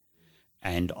it.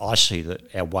 And I see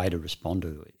that our way to respond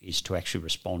to it is to actually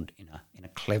respond in a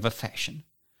clever fashion,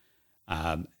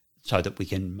 so that we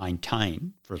can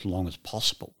maintain for as long as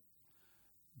possible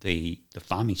the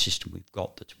farming system we've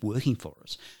got that's working for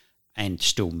us and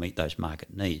still meet those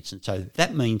market needs. And so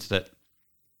that means that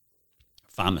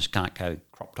farmers can't go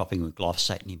crop topping with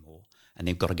glyphosate anymore and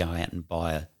they've got to go out and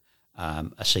buy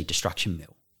a seed destruction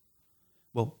mill.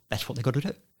 Well, that's what they've got to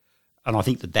do. And I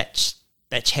think that's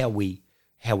how we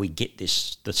get the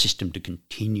system to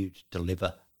continue to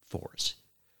deliver for us.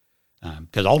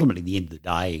 Because ultimately, at the end of the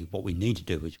day, what we need to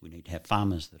do is we need to have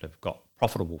farmers that have got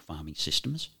profitable farming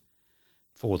systems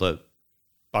for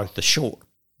both the short,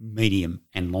 medium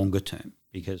and longer term,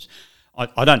 because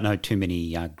I don't know too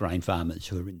many grain farmers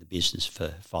who are in the business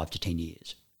for 5 to 10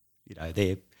 years. You know,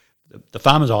 the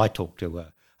farmers I talk to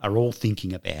are all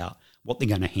thinking about what they're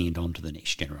going to hand on to the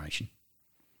next generation.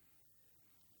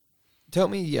 Tell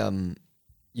me,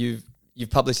 you've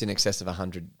published in excess of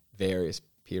 100 various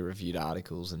peer-reviewed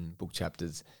articles and book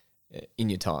chapters in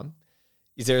your time.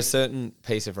 Is there a certain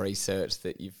piece of research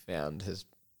that you've found has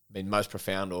been most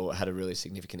profound or had a really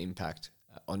significant impact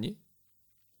on you?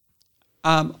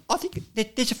 I think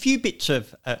there's a few bits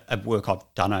of work I've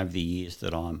done over the years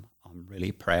that I'm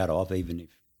really proud of, even if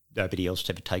nobody else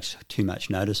ever takes too much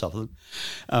notice of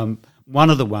them. One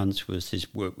of the ones was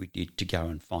this work we did to go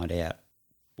and find out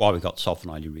why we got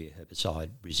sulfonylurea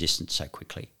herbicide resistance so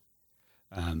quickly.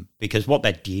 Because what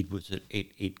that did was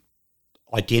it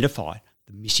identified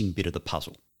the missing bit of the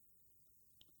puzzle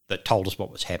that told us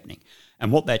what was happening.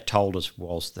 And what that told us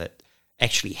was that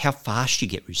actually how fast you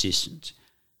get resistance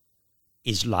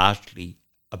is largely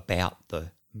about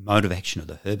the mode of action of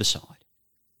the herbicide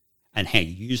and how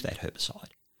you use that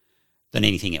herbicide than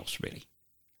anything else, really.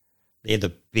 They're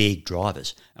the big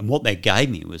drivers. And what that gave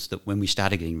me was that when we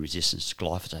started getting resistance to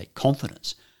glyphosate,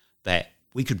 confidence that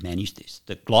we could manage this,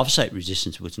 that glyphosate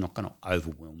resistance was not going to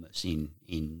overwhelm us in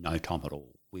no time at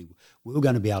all. We were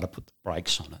going to be able to put the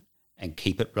brakes on it and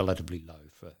keep it relatively low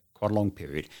for quite a long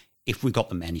period if we got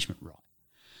the management right.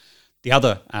 The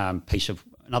other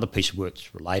another piece of work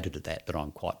that's related to that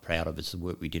I'm quite proud of is the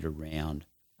work we did around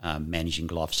managing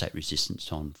glyphosate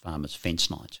resistance on farmers' fence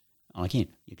lines. And again,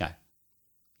 you go,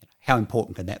 how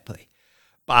important can that be?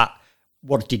 But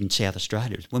what it did in South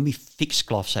Australia is when we fixed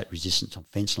glyphosate resistance on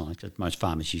fence lines, because most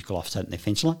farmers use glyphosate in their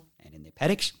fence line and in their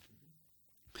paddocks,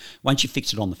 once you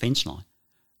fix it on the fence line,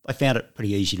 they found it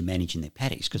pretty easy to manage in their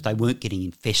paddocks because they weren't getting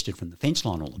infested from the fence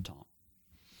line all the time.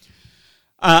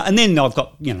 And then I've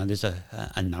got, there's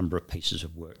a number of pieces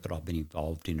of work that I've been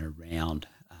involved in around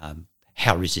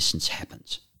how resistance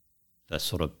happens, the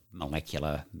sort of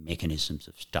molecular mechanisms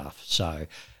of stuff. So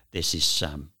there's this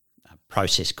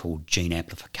process called gene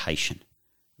amplification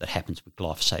that happens with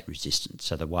glyphosate resistance.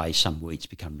 So the way some weeds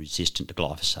become resistant to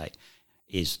glyphosate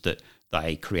is that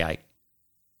they create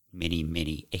many,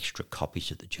 many extra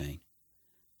copies of the gene.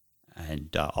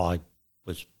 And I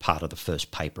was part of the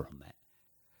first paper on that.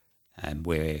 And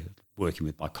we're working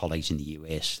with my colleagues in the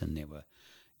US, and they were,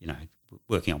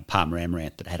 working on Palmer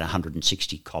amaranth that had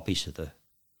 160 copies of the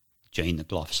gene that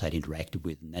glyphosate interacted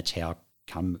with, and that's how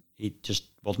come it just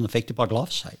wasn't affected by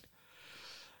glyphosate.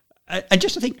 And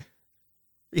just to think,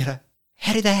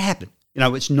 how did that happen?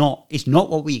 It's not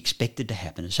what we expected to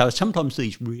happen. So sometimes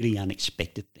these really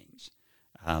unexpected things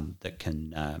that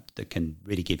can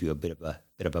really give you a bit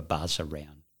of a buzz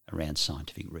around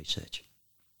scientific research.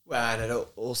 Well, and it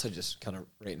also just kind of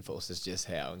reinforces just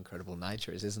how incredible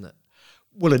nature is, isn't it?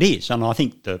 Well, it is, and I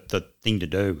think the thing to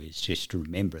do is just to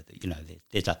remember that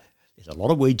there's a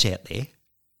lot of weeds out there,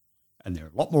 and there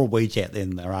are a lot more weeds out there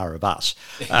than there are of us.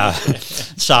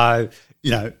 So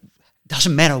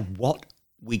doesn't matter what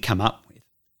we come up with,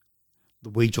 the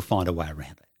weeds will find a way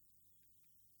around it.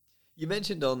 You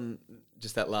mentioned on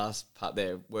just that last part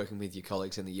there, working with your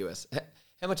colleagues in the US.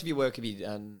 How much of your work have you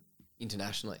done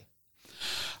internationally?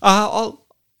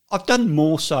 I've done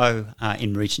more so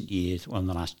in recent years, in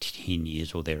the last 10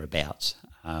 years or thereabouts,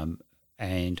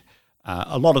 and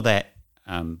a lot of that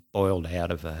boiled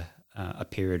out of a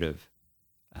period of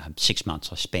 6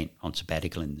 months I spent on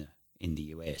sabbatical in the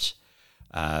US,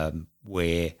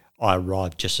 where I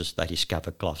arrived just as they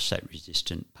discovered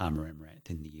glyphosate-resistant Palmer amaranth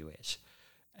in the US,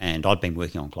 and I'd been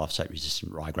working on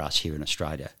glyphosate-resistant ryegrass here in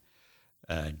Australia.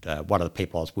 And one of the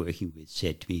people I was working with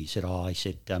said to me,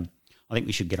 I think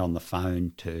we should get on the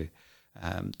phone to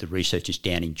the researchers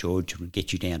down in Georgia and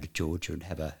get you down to Georgia and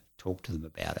have a talk to them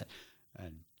about it.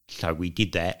 And so we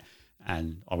did that,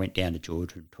 and I went down to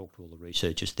Georgia and talked to all the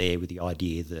researchers there with the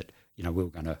idea that, we were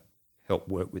going to help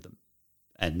work with them.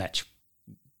 And that's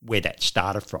where that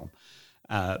started from.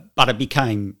 But it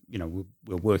became,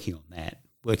 we're working on that,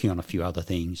 working on a few other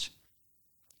things.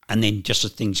 And then just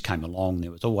as things came along,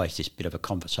 there was always this bit of a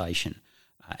conversation.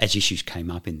 As issues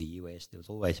came up in the US, there was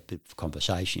always a bit of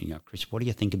conversation, Chris, what do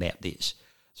you think about this?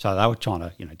 So they were trying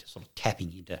to, just sort of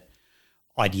tapping into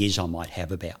ideas I might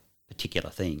have about particular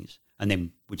things, and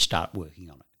then we'd start working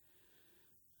on it.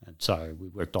 And so we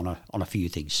worked on a few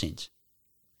things since.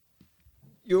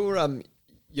 Your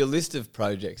list of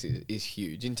projects is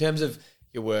huge. In terms of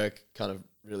your work kind of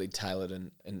really tailored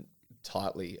and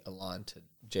tightly aligned to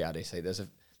GRDC, there's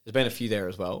been a few there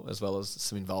as well as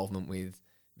some involvement with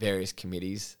various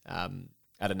committees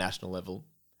at a national level.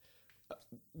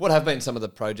 What have been some of the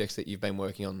projects that you've been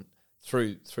working on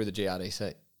through the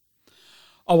GRDC?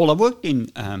 Oh, well, I worked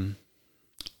in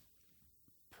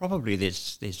probably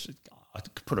there's I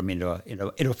could put them into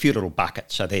a few little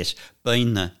buckets. So there's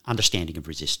been the understanding of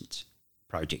resistance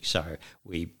project. So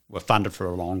we were funded for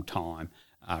a long time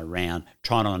around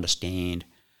trying to understand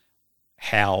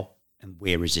how and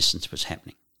where resistance was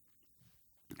happening,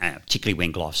 particularly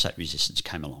when glyphosate resistance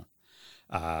came along,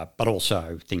 but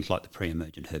also things like the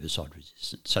pre-emergent herbicide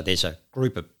resistance. So there's a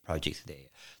group of projects there.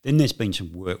 Then there's been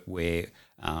some work where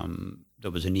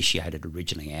that was initiated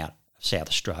originally out of South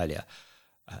Australia,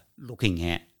 looking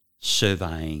at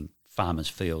surveying farmers'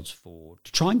 fields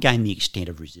to try and gain the extent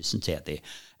of resistance out there.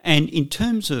 And in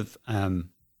terms of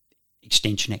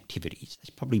extension activities,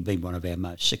 that's probably been one of our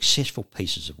most successful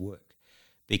pieces of work,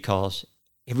 because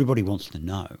everybody wants to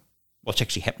know what's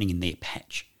actually happening in their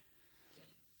patch.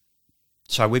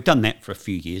 So we've done that for a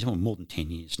few years, or more than 10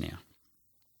 years now.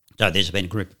 So there's been a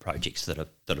group of projects that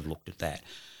have looked at that.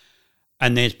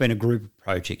 And there's been a group of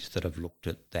projects that have looked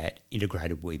at that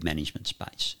integrated weed management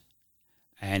space.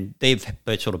 And they've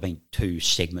sort of been two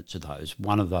segments of those.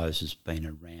 One of those has been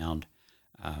around,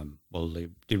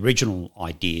 the original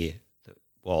idea that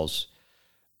was,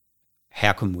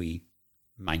 how can we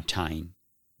maintain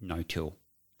no-till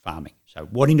farming? So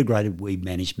what integrated weed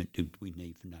management do we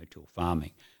need for no-till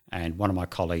farming? And one of my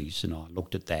colleagues and I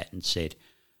looked at that and said,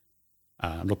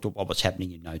 looked at what was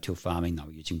happening in no-till farming. They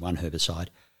were using one herbicide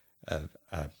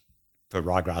for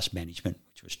ryegrass management,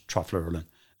 which was trifluralin,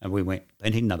 and we went, they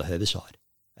need another herbicide.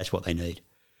 That's what they need.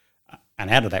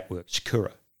 And out of that work,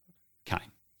 Sakura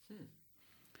came.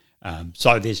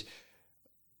 So there's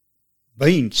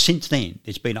been, since then,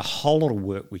 there's been a whole lot of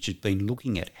work which has been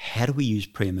looking at how do we use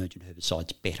pre-emergent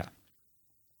herbicides better.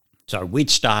 So we'd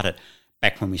started,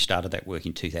 back when we started that work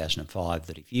in 2005,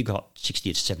 that if you got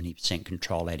 60 to 70%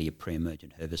 control out of your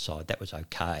pre-emergent herbicide, that was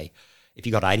okay. If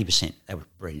you got 80%, that was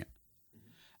brilliant.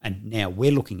 And now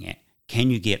we're looking at, can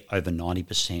you get over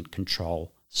 90%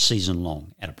 control season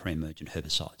long out of pre-emergent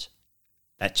herbicides?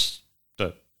 That's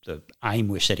the aim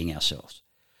we're setting ourselves.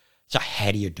 So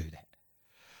how do you do that?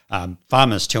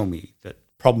 Farmers tell me that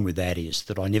the problem with that is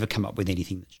that I never come up with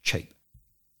anything that's cheap.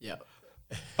 Yeah.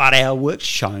 But our work's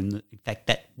shown that, in fact,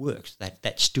 that works.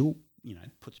 That still,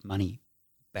 puts money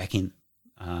back in,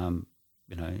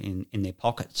 in their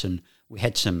pockets. And we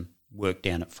had some work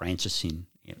down at Francis in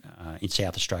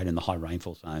South Australia in the high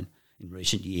rainfall zone in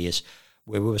recent years,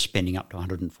 where we were spending up to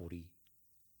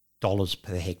 $140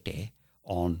 per hectare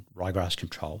on ryegrass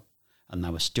control, and they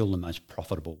were still the most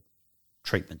profitable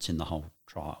treatments in the whole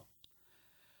trial.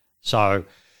 So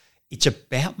it's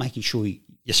about making sure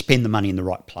you spend the money in the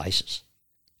right places.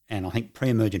 And I think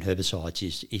pre-emergent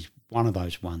herbicides is one of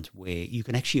those ones where you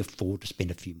can actually afford to spend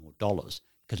a few more dollars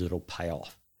because it'll pay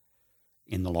off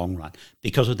in the long run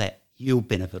because of that yield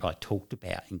benefit I talked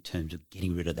about in terms of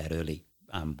getting rid of that early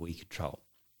weed control.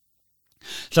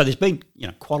 So there's been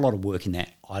quite a lot of work in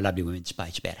that IWM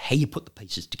space about how you put the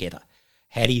pieces together,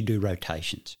 how do you do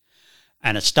rotations,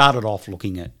 and it started off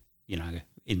looking at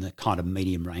in the kind of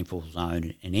medium rainfall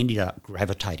zone and ended up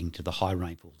gravitating to the high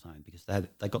rainfall zone because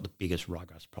they got the biggest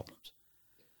ryegrass problems.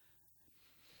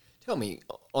 Tell me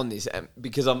on this,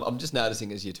 because I'm just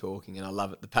noticing as you're talking, and I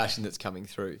love it, the passion that's coming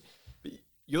through. But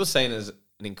you're seen as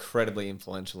an incredibly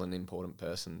influential and important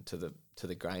person to the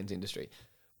grains industry.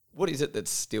 What is it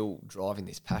that's still driving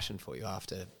this passion for you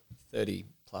after 30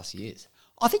 plus years?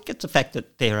 I think it's the fact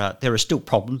that there are still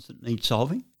problems that need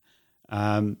solving.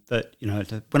 When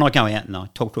I go out and I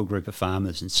talk to a group of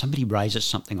farmers and somebody raises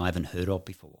something I haven't heard of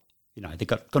before, they've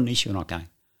got an issue and I'm going,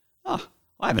 I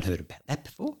haven't heard about that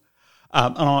before.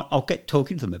 And I'll get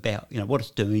talking to them about, what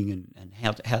it's doing and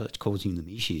how it's causing them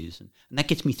issues. And that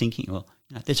gets me thinking,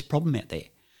 there's a problem out there.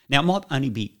 Now, it might only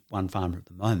be one farmer at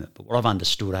the moment, but what I've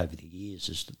understood over the years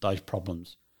is that those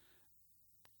problems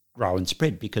grow and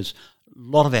spread because a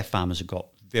lot of our farmers have got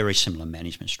very similar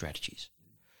management strategies.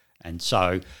 And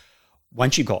so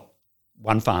once you've got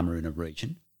one farmer in a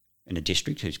region, in a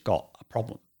district who's got a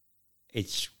problem,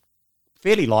 it's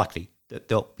fairly likely that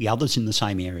there'll be others in the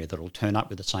same area that will turn up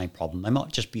with the same problem. They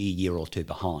might just be a year or two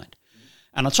behind.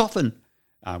 And it's often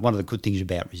one of the good things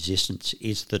about resistance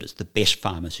is that it's the best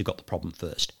farmers who got the problem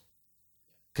first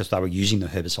because they were using the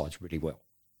herbicides really well,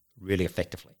 really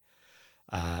effectively.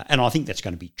 And I think that's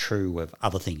going to be true of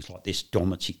other things like this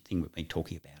dormancy thing we've been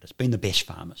talking about. It's been the best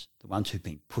farmers, the ones who've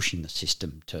been pushing the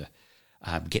system to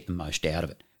get the most out of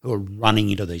it, who are running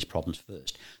into these problems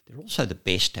first. They're also the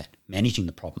best at managing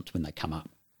the problems when they come up.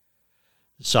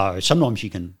 So sometimes you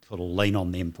can sort of lean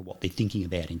on them for what they're thinking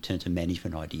about in terms of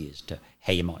management ideas to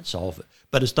how you might solve it.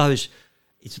 But it's those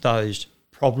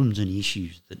problems and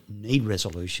issues that need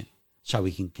resolution so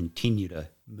we can continue to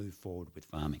move forward with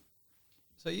farming.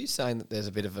 So you're saying that there's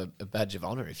a bit of a badge of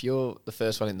honour. If you're the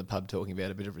first one in the pub talking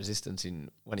about a bit of resistance in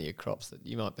one of your crops, that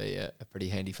you might be a pretty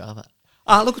handy farmer.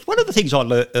 Look, it's one of the things I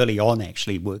learned early on,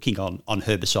 actually, working on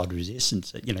herbicide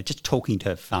resistance, just talking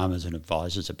to farmers and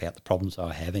advisors about the problems they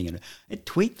were having, and it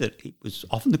tweaked that it was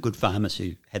often the good farmers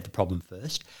who had the problem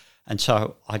first. And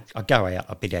so I go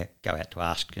out to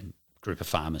ask a group of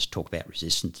farmers, talk about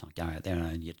resistance. I go out there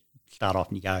and you start off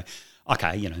and you go,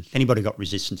 okay, anybody got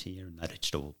resistance here? And they'd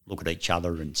just all look at each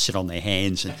other and sit on their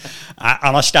hands. And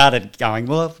I started going,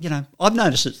 well, I've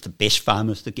noticed it's the best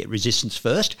farmers that get resistance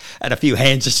first, and a few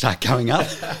hands that start going up.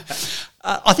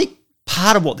 I think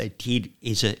part of what they did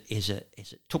is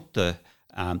it took the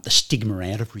stigma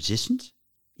out of resistance,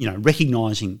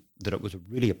 recognising that it was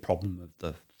really a problem of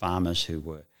the farmers who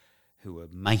were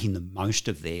making the most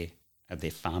of their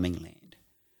farming land,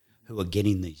 who were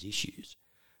getting these issues,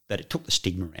 that it took the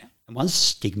stigma out. And once the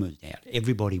stigma was out,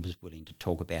 everybody was willing to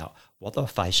talk about what they were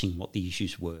facing, what the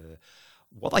issues were,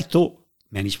 what they thought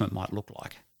management might look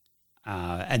like.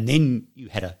 And then you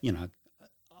had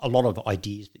a lot of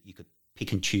ideas that you could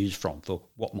pick and choose from for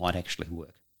what might actually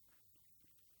work.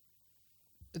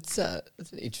 It's an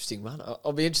interesting one.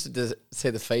 I'll be interested to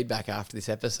see the feedback after this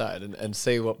episode and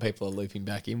see what people are looping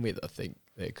back in with, I think,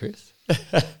 there, Chris.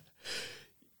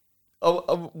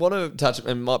 I want to touch, and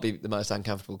it might be the most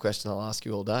uncomfortable question I'll ask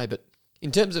you all day, but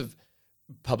in terms of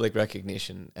public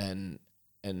recognition and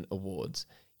awards,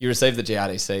 you received the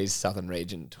GRDC's Southern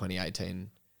Region 2018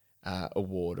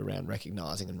 award around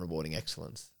recognising and rewarding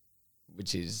excellence,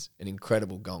 which is an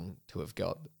incredible gong to have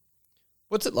got.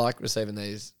 What's it like receiving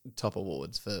these top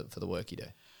awards for the work you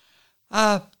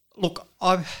do? Look,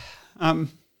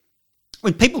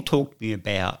 when people talk to me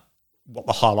about what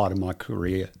the highlight of my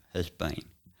career has been,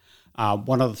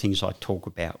 one of the things I talk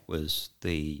about was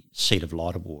the Seed of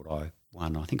Light Award I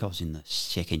won. I think I was in the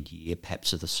second year,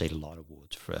 perhaps, of the Seed of Light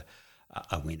Awards for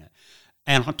a winner.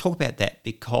 And I talk about that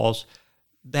because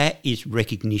that is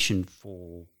recognition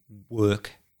for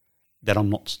work that I'm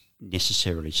not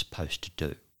necessarily supposed to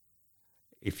do,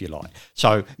 if you like.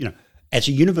 So, as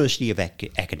a university of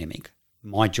academic,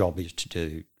 my job is to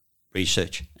do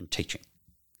research and teaching.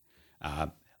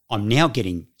 I'm now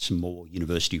getting some more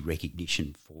university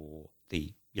recognition for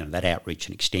the that outreach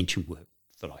and extension work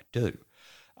that I do.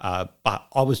 But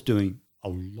I was doing a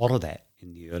lot of that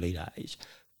in the early days,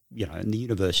 and the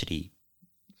university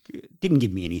didn't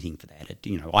give me anything for that.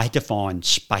 I had to find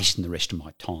space in the rest of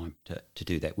my time to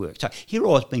do that work. So here I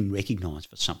was being recognised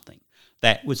for something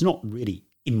that was not really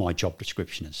in my job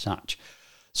description as such.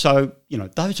 So,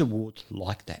 those awards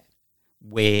like that,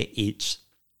 where it's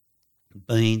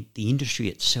been the industry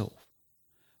itself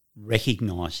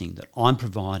recognising that I'm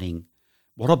providing,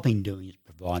 what I've been doing is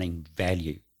providing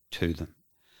value to them.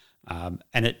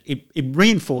 And it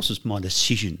reinforces my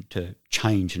decision to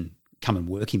change and come and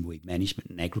work in weed management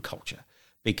and agriculture,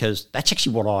 because that's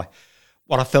actually what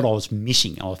I felt I was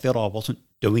missing. I felt I wasn't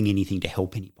doing anything to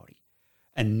help anybody.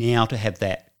 And now to have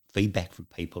that feedback from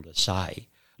people to say,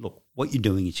 look, what you're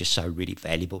doing is just so really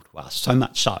valuable to us, so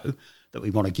much so that we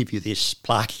want to give you this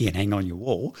plaque here and hang on your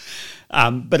wall.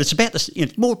 But it's about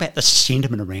it's more about the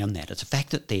sentiment around that. It's the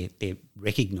fact that they're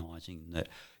recognising that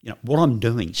what I'm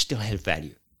doing still has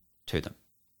value to them.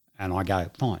 And I go,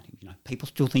 fine, people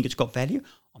still think it's got value.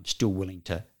 I'm still willing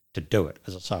to do it.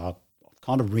 As I say, I've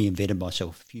kind of reinvented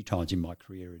myself a few times in my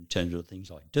career in terms of the things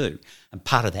I do. And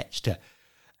part of that's to,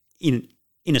 in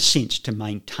a sense, to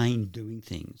maintain doing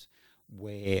things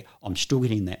where I'm still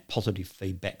getting that positive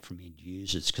feedback from end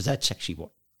users, because that's actually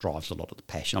what drives a lot of the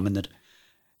passion. I mean,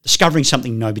 discovering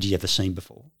something nobody's ever seen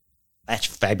before, that's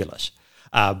fabulous.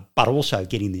 But also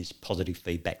getting this positive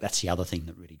feedback, that's the other thing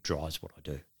that really drives what I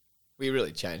do. We're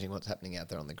really changing what's happening out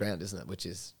there on the ground, isn't it? Which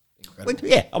is incredible. Well,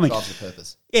 yeah, I mean, drives the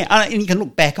purpose. Yeah, and you can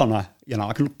look back on I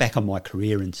can look back on my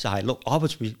career and say, look, I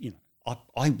was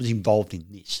involved in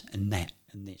this and that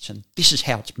and this, and this is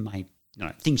how it's made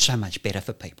things so much better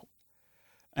for people.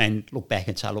 And look back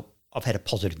and say, look, I've had a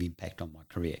positive impact on my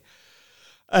career.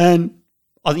 And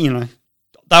they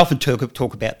often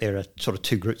talk about there are sort of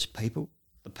two groups of people: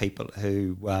 the people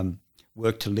who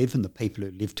work to live and the people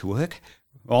who live to work.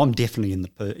 Well, I'm definitely in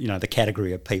the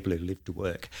category of people who live to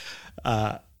work,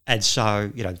 and so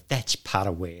that's part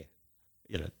of where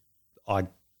I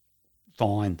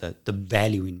find that the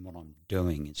value in what I'm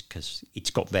doing is because it's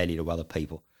got value to other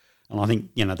people. And I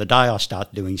think the day I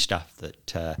start doing stuff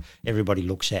that everybody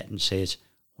looks at and says,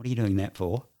 "What are you doing that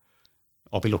for?"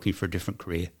 I'll be looking for a different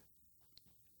career.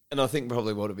 And I think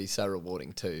probably what would be so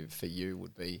rewarding too for you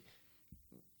would be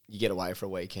you get away for a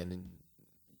weekend, and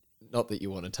not that you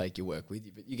want to take your work with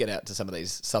you, but you get out to some of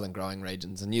these southern growing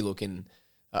regions and you look in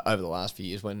over the last few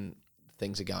years when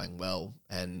things are going well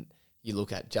and you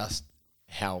look at just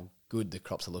how good the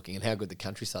crops are looking and how good the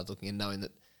countryside's looking, and knowing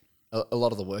that a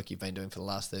lot of the work you've been doing for the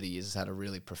last 30 years has had a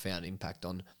really profound impact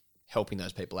on helping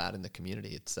those people out in the community.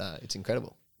 It's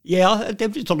incredible. Yeah,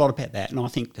 there's a lot about that, and I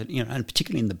think that, and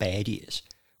particularly in the bad years,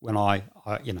 when I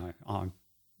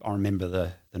remember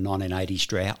the 1980s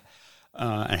drought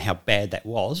and how bad that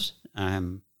was,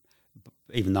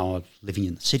 even though I was living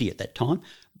in the city at that time.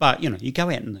 But you go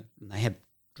out and they have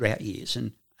drought years,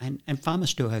 and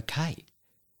farmers do okay,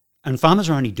 and farmers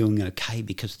are only doing okay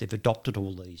because they've adopted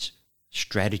all these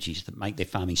strategies that make their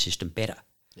farming system better.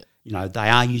 Yep. They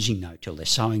are using no-till, they're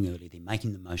sowing early, they're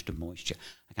making the most of moisture.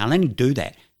 They can only do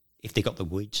that if they've got the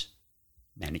weeds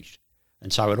managed.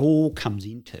 And so it all comes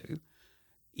into,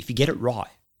 if you get it right,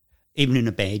 even in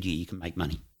a bad year, you can make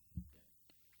money.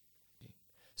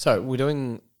 So we're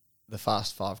doing the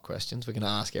fast 5 questions. We're going to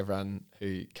ask everyone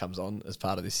who comes on as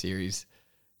part of this series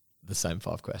the same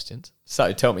 5 questions.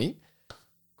 So tell me,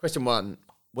 question 1,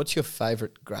 what's your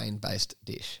favourite grain-based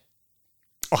dish?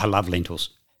 Oh, I love lentils.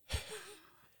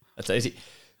 That's easy.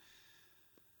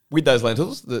 With those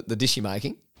lentils, the dish you're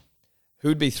making, who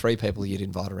would be 3 people you'd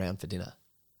invite around for dinner?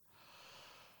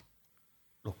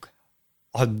 Look,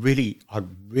 I'd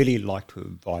really like to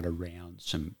invite around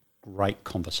some great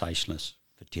conversationalists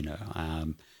for dinner.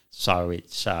 So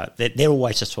it's they're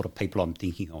always the sort of people I'm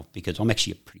thinking of, because I'm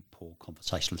actually a pretty poor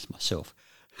conversationalist myself.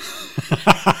 So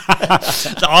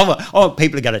I want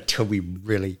people are going to tell me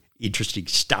really interesting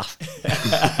stuff.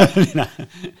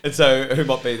 And so who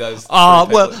might be those?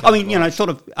 Well, I mean, some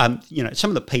of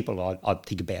the people I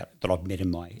think about that I've met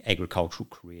in my agricultural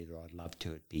career that I'd love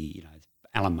to be,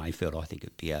 Alan Mayfield, I think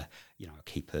would be a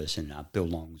key person. Bill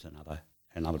Long's another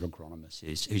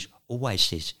agronomist who always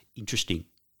says interesting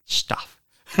stuff.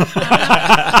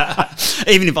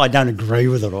 Even if I don't agree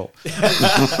with it all.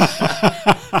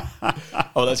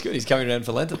 Oh, that's good. He's coming around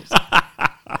for lentils.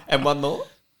 And one more?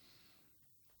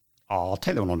 Oh, I'll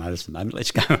tell you what I noticed at the moment.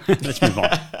 Let's go. Let's move on.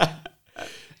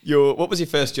 What was your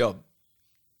first job?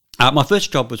 My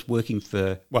first job was working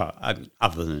for,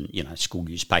 other than, school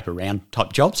newspaper round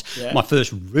type jobs, my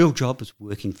first real job was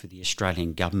working for the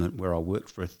Australian government, where I worked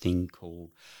for a thing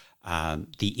called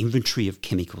the Inventory of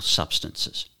Chemical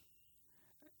Substances,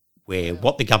 where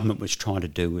what the government was trying to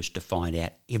do was to find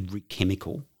out every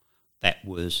chemical that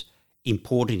was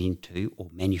imported into or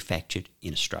manufactured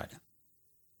in Australia.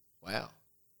 Wow.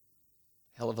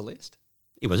 Hell of a list.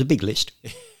 It was a big list.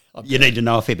 You need to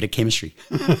know a fair bit of chemistry.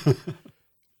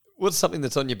 What's something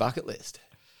that's on your bucket list?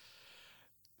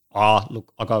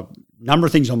 Look, I've got a number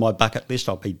of things on my bucket list.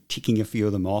 I'll be ticking a few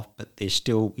of them off, but there's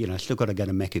still got to go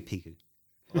to Machu Picchu.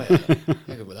 Oh, yeah.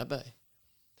 How good would that be?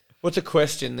 What's a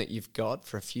question that you've got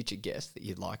for a future guest that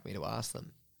you'd like me to ask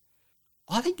them?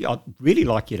 I think I'd really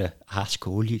like you to ask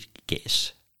all your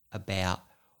guests about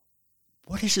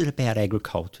what is it about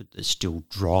agriculture that still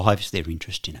drives their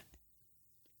interest in it?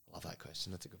 I love that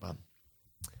question. That's a good one.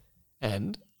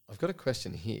 And I've got a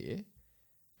question here.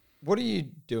 What are you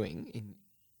doing in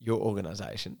your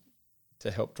organisation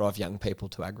to help drive young people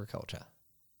to agriculture?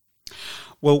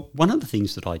 Well, one of the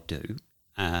things that I do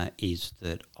is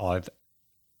that I've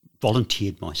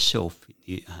volunteered myself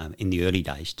in the early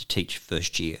days to teach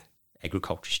first-year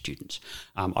agriculture students.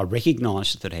 I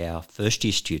recognise that our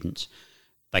first-year students,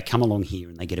 they come along here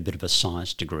and they get a bit of a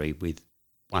science degree with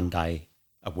 1 day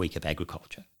a week of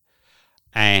agriculture.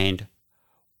 And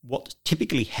what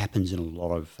typically happens in a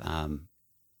lot of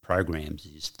programs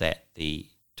is that the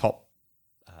top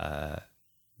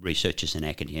researchers and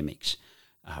academics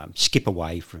skip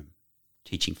away from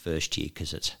teaching first year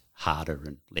because it's harder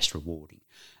and less rewarding,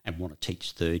 and want to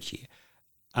teach third year.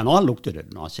 And I looked at it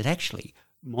and I said, actually,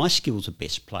 my skills are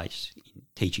best placed in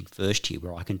teaching first year,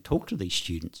 where I can talk to these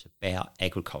students about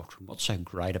agriculture and what's so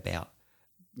great about,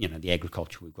 the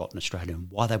agriculture we've got in Australia and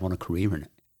why they want a career in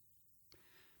it.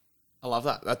 I love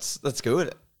that. That's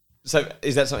good. So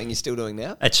is that something you're still doing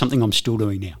now? That's something I'm still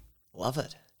doing now. Love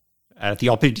it.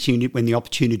 When the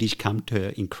opportunities come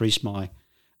to increase my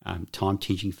time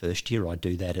teaching first year, I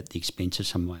do that at the expense of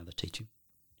some of my other teaching.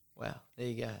 Wow, there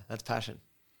you go. That's passion.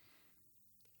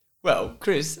 Well,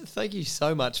 Chris, thank you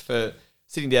so much for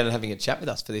sitting down and having a chat with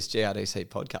us for this GRDC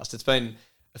podcast. It's been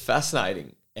a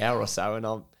fascinating hour or so, and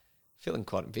I'm feeling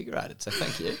quite invigorated, so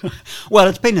thank you. Well,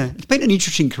 it's been an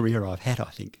interesting career I've had, I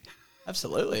think.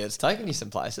 Absolutely. It's taken you some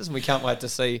places, and we can't wait to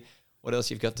see what else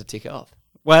you've got to tick off.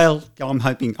 Well, I'm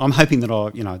hoping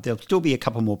that there'll still be a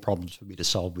couple more problems for me to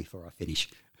solve before I finish.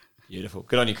 Beautiful.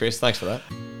 Good on you, Chris. Thanks for that.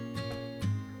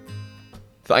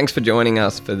 Thanks for joining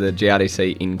us for the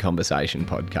GRDC In Conversation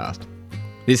podcast.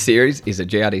 This series is a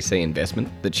GRDC investment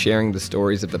that's sharing the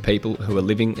stories of the people who are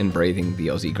living and breathing the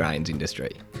Aussie grains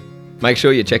industry. Make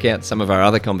sure you check out some of our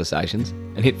other conversations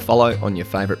and hit follow on your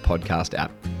favourite podcast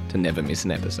app to never miss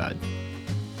an episode.